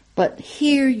 but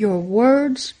hear your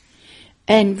words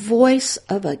and voice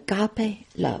of agape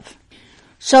love.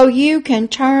 So you can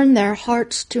turn their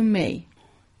hearts to me.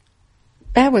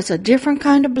 That was a different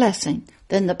kind of blessing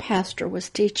than the pastor was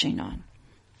teaching on.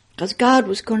 Because God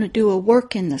was going to do a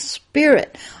work in the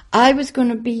spirit. I was going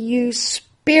to be used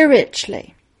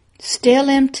spiritually. Still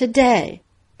am today.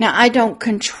 Now, I don't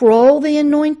control the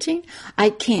anointing.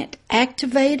 I can't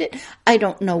activate it. I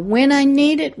don't know when I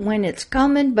need it, when it's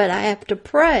coming, but I have to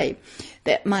pray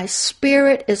that my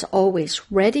spirit is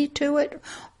always ready to it,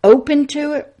 open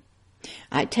to it.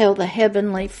 I tell the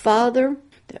Heavenly Father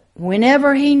that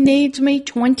whenever He needs me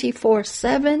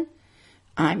 24/7,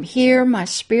 I'm here. My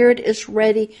spirit is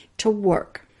ready to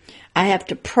work. I have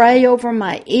to pray over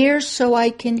my ears so I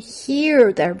can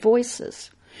hear their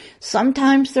voices.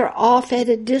 Sometimes they're off at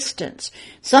a distance.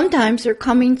 Sometimes they're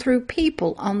coming through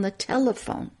people on the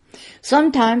telephone.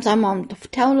 Sometimes I'm on the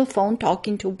telephone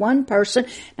talking to one person,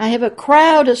 and I have a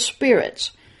crowd of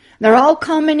spirits. They're all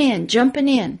coming in, jumping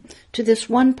in to this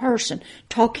one person,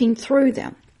 talking through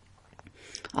them.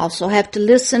 Also have to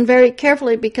listen very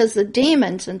carefully because the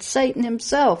demons and Satan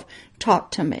himself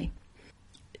talk to me.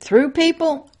 Through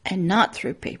people and not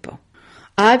through people.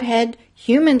 I've had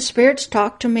human spirits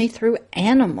talk to me through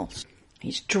animals.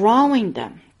 He's drawing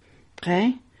them.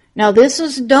 Okay? Now this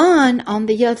is done on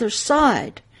the other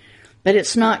side, but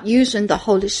it's not using the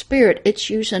Holy Spirit. It's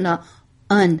using an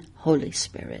unholy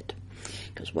spirit.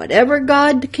 Because whatever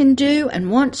God can do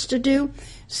and wants to do,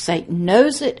 Satan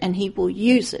knows it and he will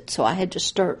use it. So I had to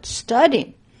start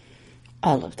studying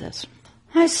all of this.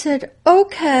 I said,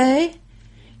 okay,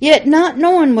 yet not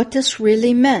knowing what this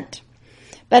really meant.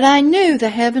 But I knew the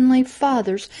Heavenly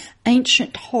Father's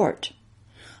ancient heart,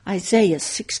 Isaiah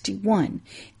 61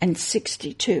 and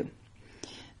 62,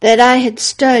 that I had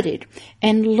studied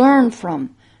and learned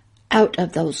from out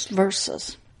of those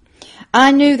verses.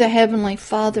 I knew the Heavenly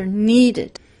Father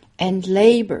needed and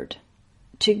labored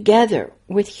together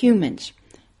with humans,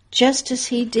 just as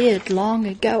he did long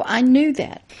ago. I knew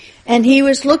that. And he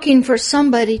was looking for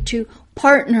somebody to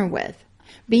partner with,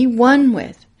 be one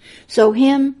with. So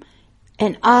him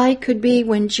and I could be,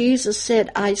 when Jesus said,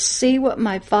 I see what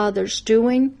my Father's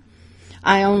doing.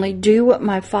 I only do what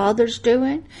my Father's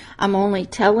doing. I'm only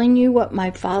telling you what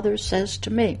my Father says to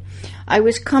me. I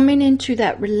was coming into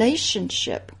that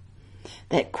relationship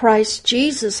that Christ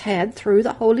Jesus had through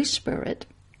the Holy Spirit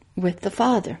with the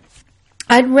Father.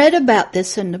 I'd read about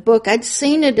this in the book. I'd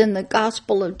seen it in the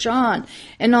Gospel of John.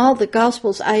 In all the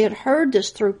Gospels, I had heard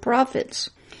this through prophets.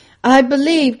 I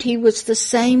believed he was the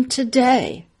same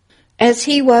today as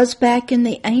he was back in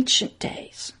the ancient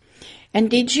days. And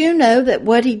did you know that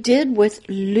what he did with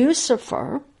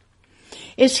Lucifer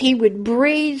is he would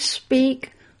breathe,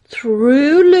 speak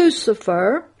through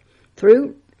Lucifer,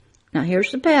 now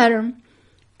here's the pattern,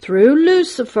 through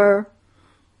Lucifer,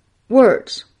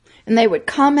 words. And they would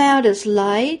come out as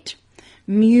light,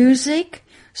 music,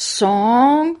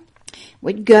 song,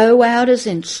 would go out as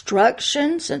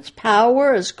instructions, as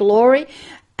power, as glory,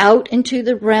 out into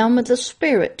the realm of the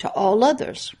Spirit to all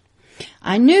others.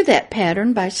 I knew that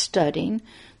pattern by studying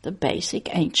the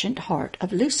basic ancient heart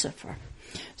of Lucifer.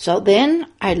 So then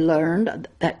I learned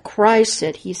that Christ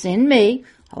said, he's in me,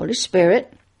 Holy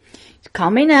Spirit, he's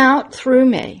coming out through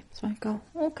me. So I go,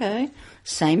 okay,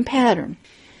 same pattern.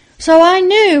 So I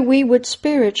knew we would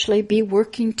spiritually be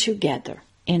working together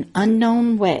in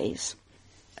unknown ways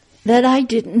that I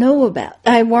didn't know about.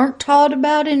 I weren't taught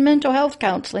about in mental health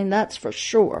counseling, that's for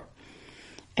sure.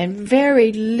 And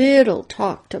very little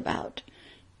talked about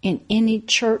in any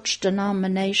church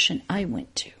denomination I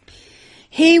went to.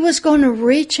 He was going to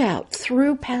reach out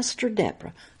through Pastor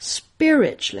Deborah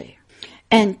spiritually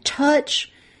and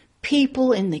touch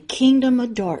people in the kingdom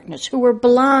of darkness who were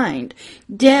blind,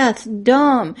 deaf,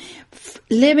 dumb,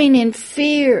 living in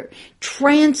fear,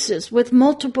 trances with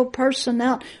multiple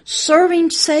personality, serving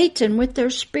Satan with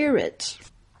their spirits,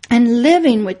 and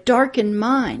living with darkened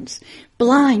minds,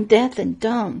 blind, deaf, and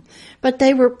dumb. But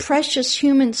they were precious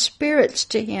human spirits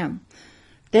to him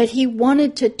that he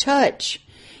wanted to touch.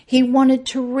 He wanted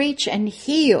to reach and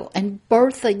heal and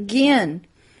birth again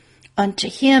unto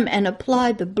him and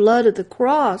apply the blood of the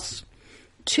cross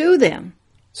to them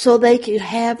so they could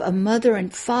have a mother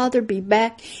and father, be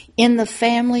back in the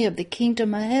family of the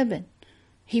kingdom of heaven.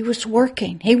 He was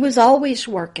working. He was always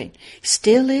working.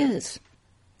 Still is.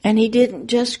 And he didn't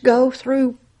just go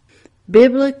through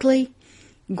biblically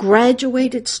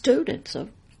graduated students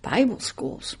of Bible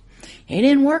schools. He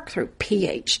didn't work through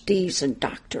PhDs and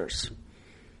doctors.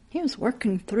 He was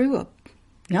working through a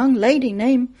young lady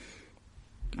named,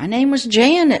 my name was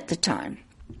Jan at the time,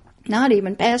 not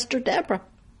even Pastor Deborah.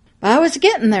 But I was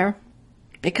getting there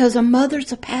because a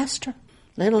mother's a pastor.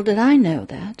 Little did I know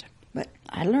that, but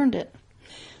I learned it.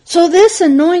 So this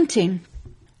anointing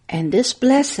and this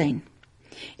blessing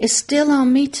is still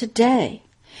on me today.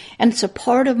 And it's a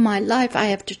part of my life. I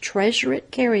have to treasure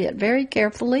it, carry it very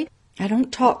carefully. I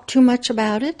don't talk too much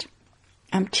about it.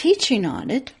 I'm teaching on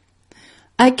it.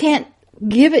 I can't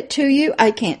give it to you.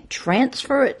 I can't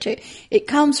transfer it to you. It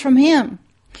comes from him.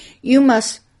 You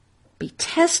must be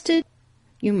tested.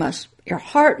 Your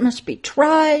heart must be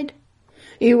tried.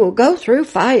 You will go through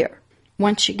fire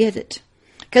once you get it.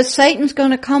 Because Satan's going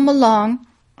to come along,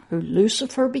 who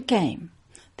Lucifer became,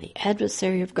 the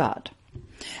adversary of God.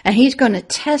 And he's going to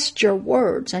test your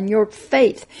words and your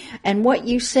faith and what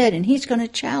you said. And he's going to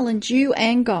challenge you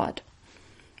and God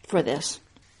for this.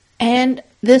 And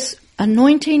this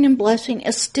anointing and blessing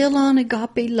is still on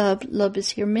Agape Love, Love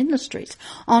is Here Ministries,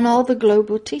 on all the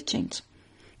global teachings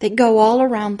that go all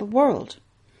around the world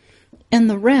in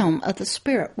the realm of the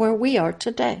Spirit where we are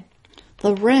today,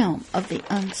 the realm of the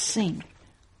unseen.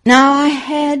 Now I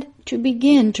had to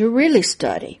begin to really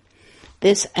study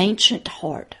this ancient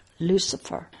heart,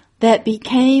 Lucifer, that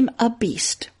became a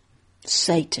beast,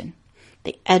 Satan,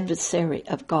 the adversary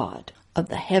of God, of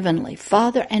the Heavenly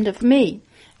Father, and of me,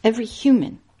 every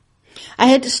human. I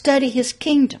had to study his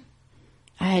kingdom.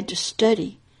 I had to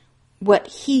study what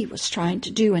he was trying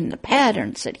to do and the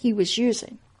patterns that he was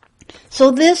using.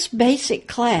 So this basic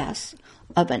class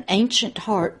of an ancient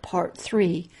heart, part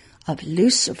 3 of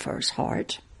Lucifer's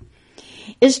heart,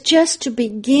 is just to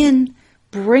begin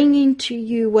bringing to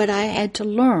you what I had to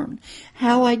learn,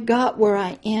 how I got where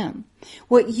I am,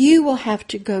 what you will have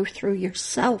to go through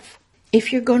yourself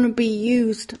if you're going to be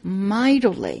used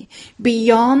mightily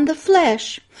beyond the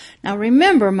flesh. Now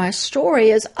remember, my story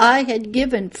is I had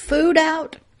given food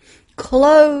out,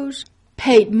 clothes,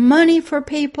 paid money for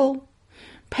people,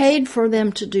 paid for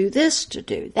them to do this, to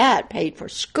do that, paid for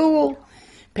school,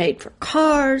 paid for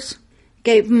cars,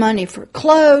 gave money for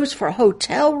clothes, for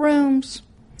hotel rooms,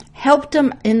 helped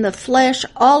them in the flesh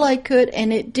all I could,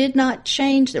 and it did not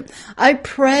change them. I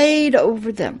prayed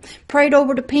over them, prayed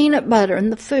over the peanut butter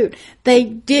and the food. They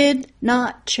did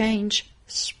not change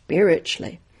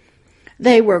spiritually.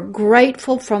 They were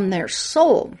grateful from their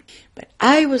soul, but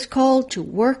I was called to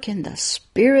work in the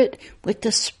Spirit with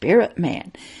the Spirit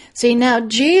man. See, now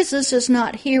Jesus is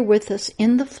not here with us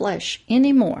in the flesh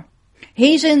anymore.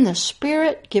 He's in the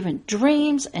Spirit, giving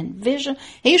dreams and vision.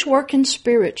 He's working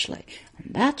spiritually.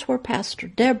 And that's where Pastor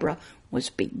Deborah was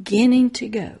beginning to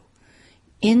go,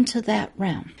 into that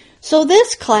realm. So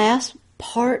this class,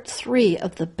 part 3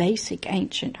 of the basic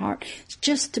ancient heart, is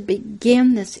just to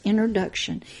begin this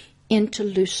introduction into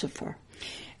Lucifer.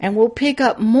 And we'll pick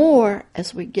up more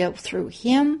as we go through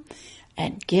him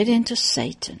and get into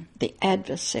Satan, the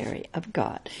adversary of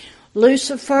God.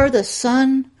 Lucifer, the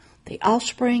son, the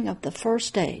offspring of the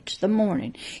first age, the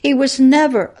morning. He was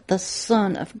never the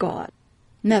son of God.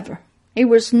 Never. He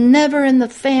was never in the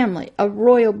family, a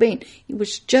royal being. He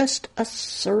was just a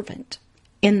servant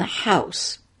in the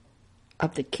house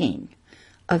of the king,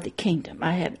 of the kingdom.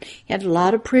 He had a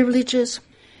lot of privileges.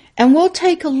 And we'll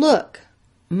take a look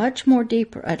much more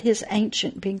deeper at his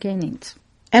ancient beginnings.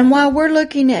 And while we're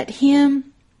looking at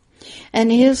him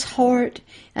and his heart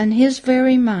and his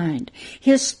very mind,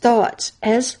 his thoughts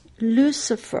as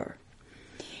Lucifer,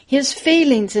 his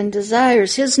feelings and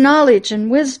desires, his knowledge and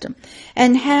wisdom,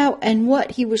 and how and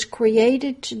what he was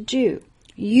created to do,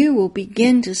 you will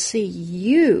begin to see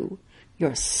you,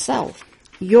 yourself,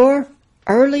 your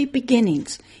early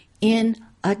beginnings in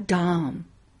Adam.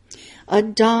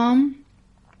 Adam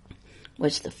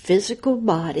was the physical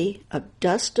body of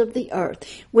dust of the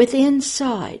earth with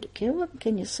inside.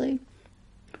 Can you see?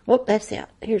 Oh, that's the out.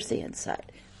 Here's the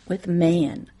inside. With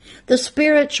man, the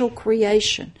spiritual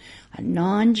creation, a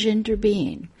non-gender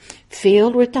being,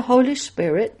 filled with the Holy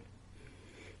Spirit.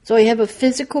 So we have a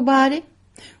physical body.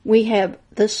 We have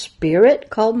the Spirit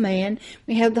called man.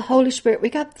 We have the Holy Spirit. We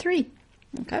got 3.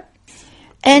 Okay?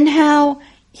 And how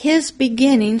his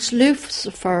beginnings,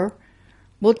 Lucifer,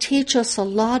 will teach us a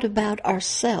lot about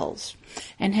ourselves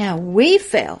and how we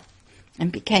fell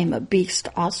and became a beast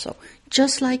also,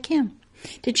 just like him.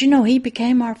 Did you know he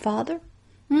became our father?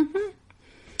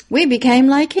 We became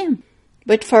like him.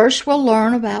 But first we'll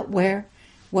learn about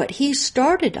what he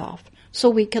started off so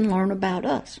we can learn about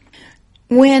us.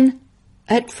 When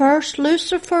at first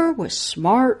Lucifer was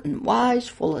smart and wise,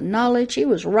 full of knowledge, he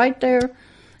was right there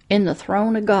in the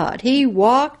throne of God. He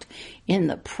walked in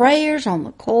the prayers on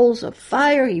the coals of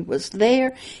fire. He was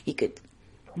there. He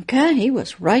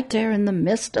was right there in the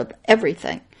midst of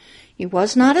everything. He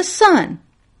was not a son.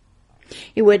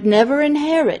 He would never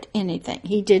inherit anything.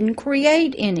 He didn't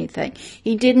create anything.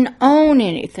 He didn't own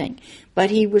anything.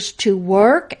 But he was to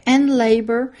work and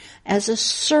labor as a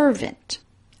servant,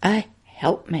 a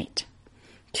helpmate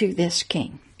to this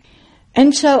king.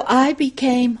 And so I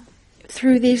became,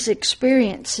 through these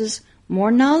experiences,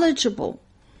 more knowledgeable.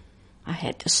 I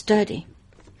had to study.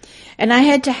 And I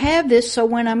had to have this so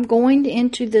when I'm going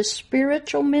into this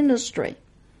spiritual ministry,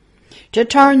 to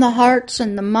turn the hearts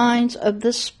and the minds of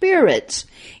the spirits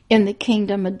in the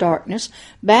kingdom of darkness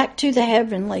back to the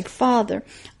Heavenly Father,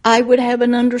 I would have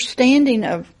an understanding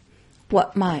of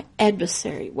what my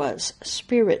adversary was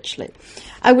spiritually.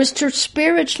 I was to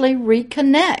spiritually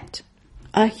reconnect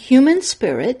a human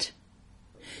spirit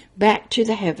back to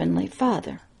the Heavenly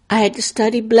Father. I had to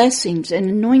study blessings and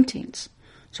anointings.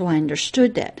 So I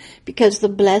understood that. Because the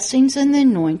blessings and the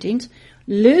anointings,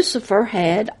 Lucifer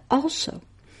had also.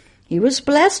 He was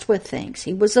blessed with things.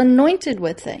 He was anointed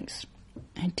with things.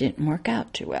 It didn't work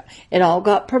out too well. It all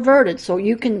got perverted. So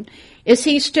you can, is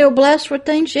he still blessed with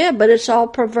things? Yeah, but it's all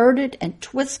perverted and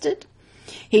twisted.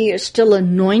 He is still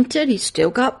anointed. He's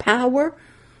still got power.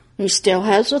 He still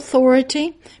has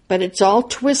authority. But it's all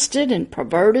twisted and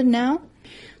perverted now.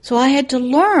 So I had to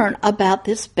learn about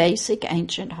this basic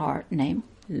ancient heart named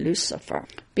Lucifer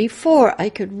before I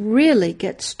could really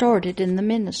get started in the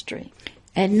ministry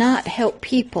and not help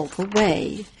people the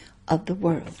way of the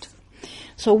world.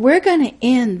 So we're going to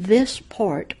end this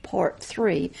part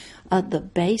 3, of the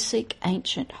basic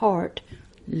ancient heart,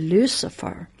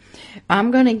 Lucifer.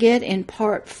 I'm going to get in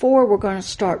part 4, we're going to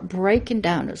start breaking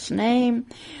down his name,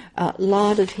 a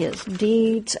lot of his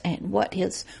deeds and what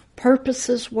his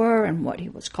purposes were and what he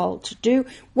was called to do.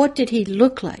 What did he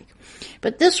look like?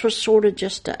 But this was sort of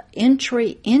just an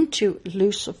entry into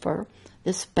Lucifer,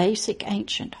 this basic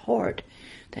ancient heart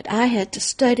that I had to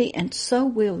study, and so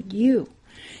will you.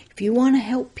 If you want to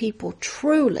help people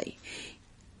truly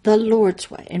the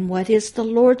Lord's way. And what is the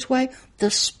Lord's way?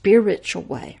 The spiritual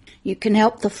way. You can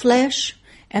help the flesh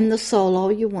and the soul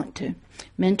all you want to.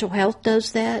 Mental health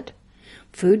does that.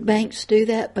 Food banks do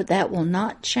that, but that will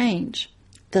not change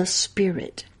the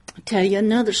spirit. I'll tell you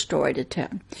another story to tell.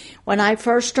 When I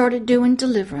first started doing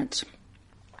deliverance,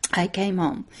 I came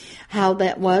home. How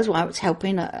that was, well, I was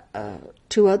helping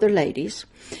 2 other ladies,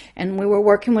 and we were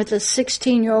working with a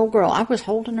 16-year-old girl. I was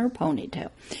holding her ponytail,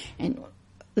 and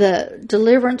the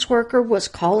deliverance worker was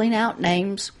calling out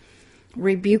names,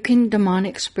 rebuking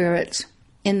demonic spirits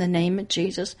in the name of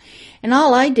Jesus. And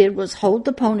all I did was hold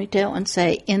the ponytail and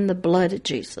say, in the blood of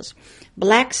Jesus.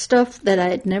 Black stuff that I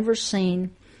had never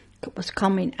seen was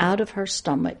coming out of her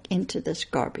stomach into this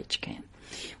garbage can.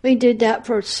 We did that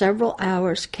for several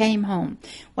hours, came home.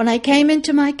 When I came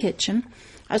into my kitchen,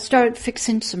 I started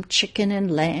fixing some chicken and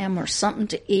lamb or something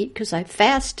to eat because I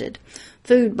fasted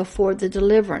food before the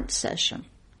deliverance session.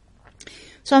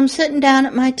 So I'm sitting down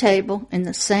at my table in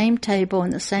the same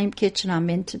kitchen I'm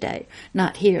in today.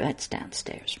 Not here, that's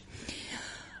downstairs.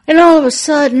 And all of a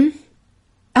sudden,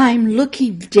 I'm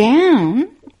looking down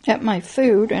at my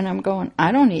food and I'm going,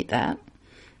 I don't eat that.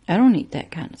 I don't eat that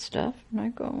kind of stuff. And I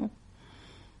go,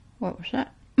 what was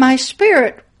that? My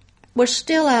spirit was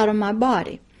still out of my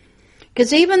body.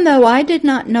 Because even though I did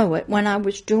not know it, when I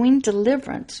was doing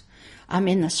deliverance, I'm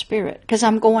in the spirit. Because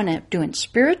I'm going out doing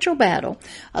spiritual battle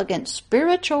against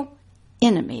spiritual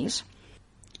enemies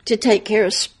to take care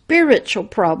of spiritual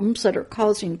problems that are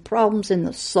causing problems in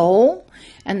the soul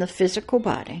and the physical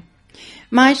body.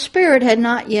 My spirit had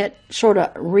not yet sort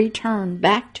of returned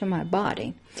back to my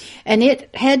body. And it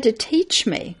had to teach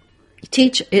my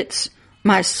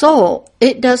soul,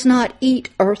 it does not eat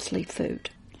earthly food.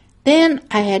 Then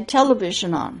I had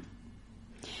television on.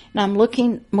 And I'm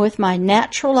looking with my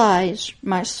natural eyes,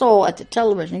 my soul, at the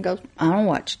television. It goes, I don't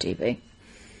watch TV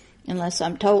unless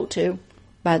I'm told to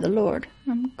by the Lord.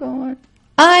 I'm going,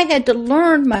 I had to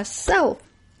learn myself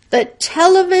that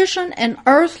television and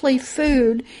earthly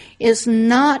food is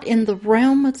not in the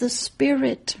realm of the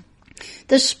spirit.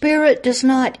 The spirit does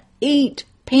not eat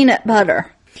peanut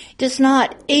butter. Does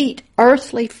not eat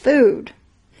earthly food.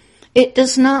 It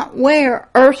does not wear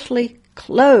earthly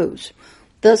clothes.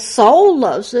 The soul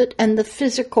loves it and the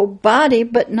physical body,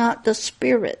 but not the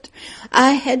spirit.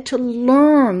 I had to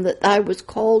learn that I was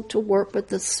called to work with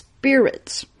the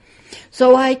spirits.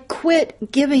 So I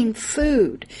quit giving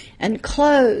food and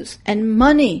clothes and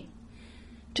money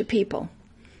to people.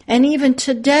 And even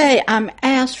today, I'm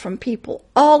asked from people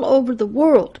all over the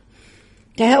world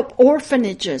to help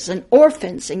orphanages and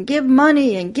orphans and give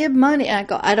money. And I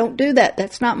go, I don't do that.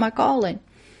 That's not my calling.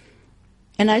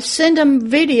 And I send them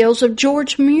videos of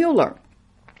George Mueller,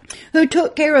 who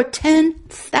took care of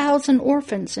 10,000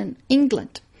 orphans in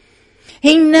England.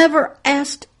 He never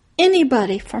asked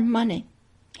anybody for money.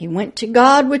 He went to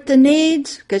God with the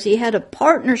needs because he had a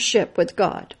partnership with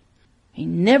God. He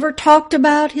never talked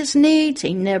about his needs.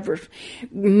 He never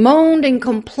moaned and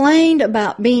complained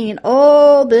about being,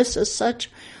 this is such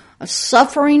a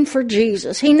suffering for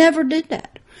Jesus. He never did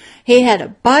that. He had a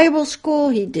Bible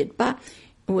school. It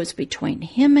was between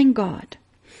him and God.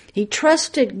 He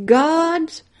trusted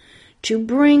God to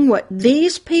bring what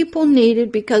these people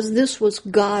needed because this was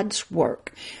God's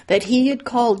work that he had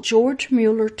called George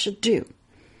Mueller to do.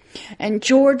 And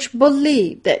George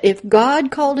believed that if God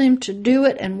called him to do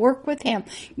it and work with him,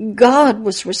 God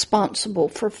was responsible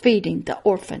for feeding the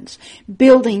orphans,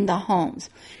 building the homes.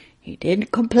 He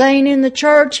didn't complain in the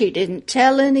church. He didn't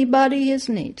tell anybody his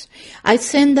needs. I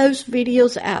send those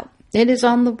videos out. It is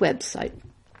on the website.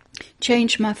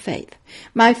 Change my faith.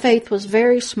 My faith was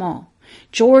very small.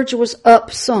 George was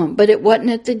up some, but it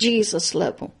wasn't at the Jesus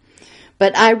level.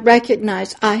 But I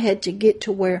recognized I had to get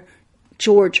to where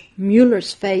George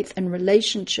Mueller's faith and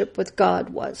relationship with God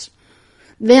was.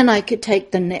 Then I could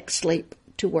take the next leap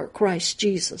to where Christ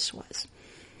Jesus was.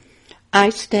 I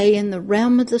stay in the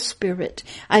realm of the Spirit.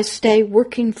 I stay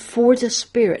working for the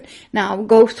Spirit. Now, I'll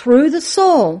go through the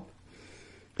soul,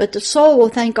 but the soul will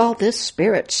think all this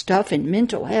spirit stuff and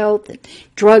mental health and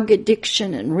drug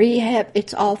addiction and rehab,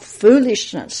 it's all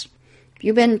foolishness. If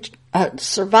you've been a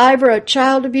survivor of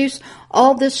child abuse,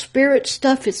 all this spirit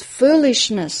stuff is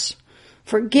foolishness.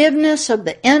 Forgiveness of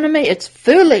the enemy, it's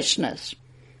foolishness.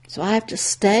 So I have to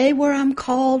stay where I'm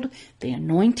called. The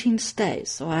anointing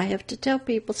stays. So I have to tell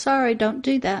people, sorry, don't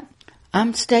do that.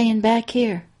 I'm staying back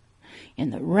here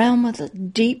in the realm of the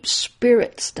deep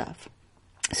spirit stuff.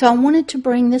 So I wanted to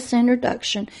bring this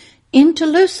introduction into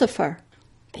Lucifer,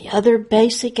 the other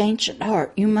basic ancient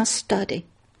heart you must study.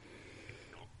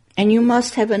 And you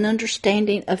must have an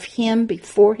understanding of him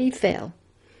before he fell.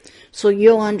 So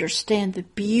you'll understand the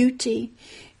beauty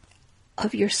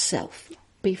of yourself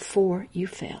before you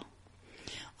fell.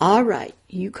 All right,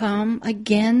 you come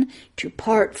again to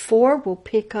part 4. We'll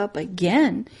pick up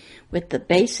again with the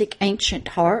basic ancient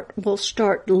heart. We'll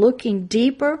start looking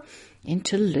deeper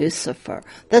into Lucifer,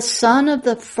 the son of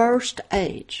the first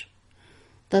age,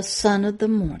 the son of the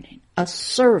morning, a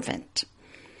servant,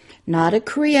 not a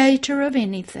creator of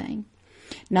anything,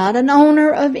 not an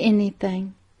owner of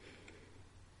anything.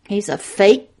 He's a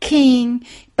fake king,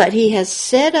 but he has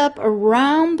set up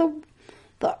around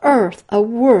the earth a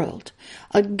world,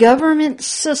 a government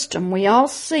system. We all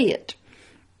see it.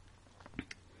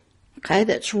 Okay,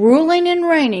 that's ruling and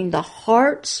reigning the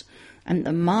hearts and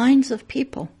the minds of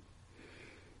people.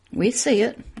 We see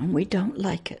it and we don't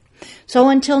like it. So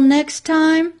until next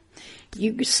time,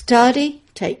 you study,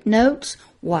 take notes,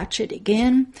 watch it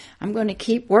again. I'm going to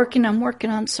keep working. I'm working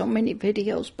on so many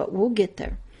videos, but we'll get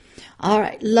there. All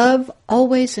right. Love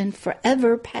always and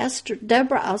forever. Pastor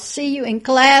Deborah, I'll see you in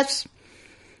class.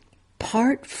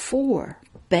 Part 4,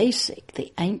 basic,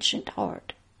 the ancient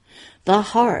heart. The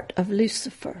heart of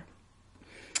Lucifer.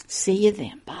 See you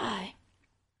then. Bye.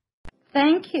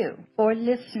 Thank you for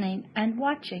listening and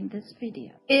watching this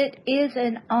video. It is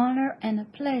an honor and a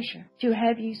pleasure to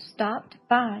have you stopped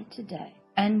by today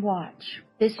and watch.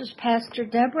 This is Pastor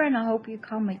Deborah, and I hope you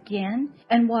come again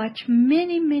and watch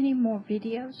many, many more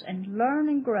videos and learn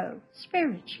and grow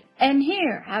spiritually and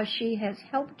hear how she has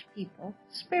helped people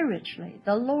spiritually,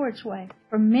 the Lord's way,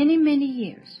 for many, many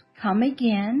years. Come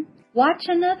again, watch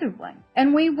another one,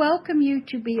 and we welcome you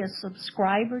to be a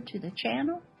subscriber to the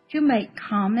channel, to make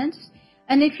comments,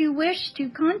 and if you wish to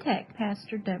contact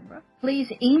Pastor Deborah, please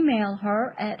email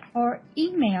her at her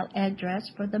email address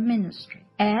for the ministry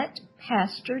at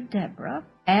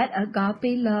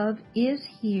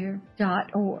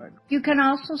PastorDeborah@agapeloveishere.org. You can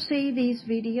also see these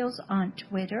videos on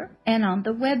Twitter and on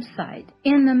the website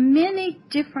in the many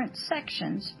different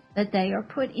sections that they are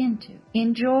put into.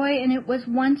 Enjoy, and it was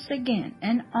once again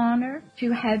an honor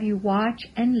to have you watch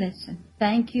and listen.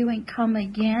 Thank you, and come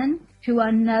again to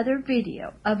another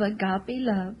video of Agape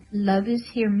Love, Love is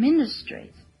Here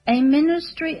Ministries, a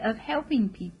ministry of helping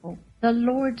people the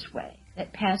Lord's way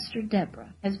that Pastor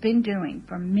Deborah has been doing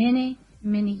for many,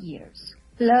 many years.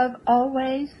 Love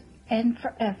always and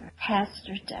forever,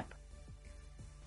 Pastor Deborah.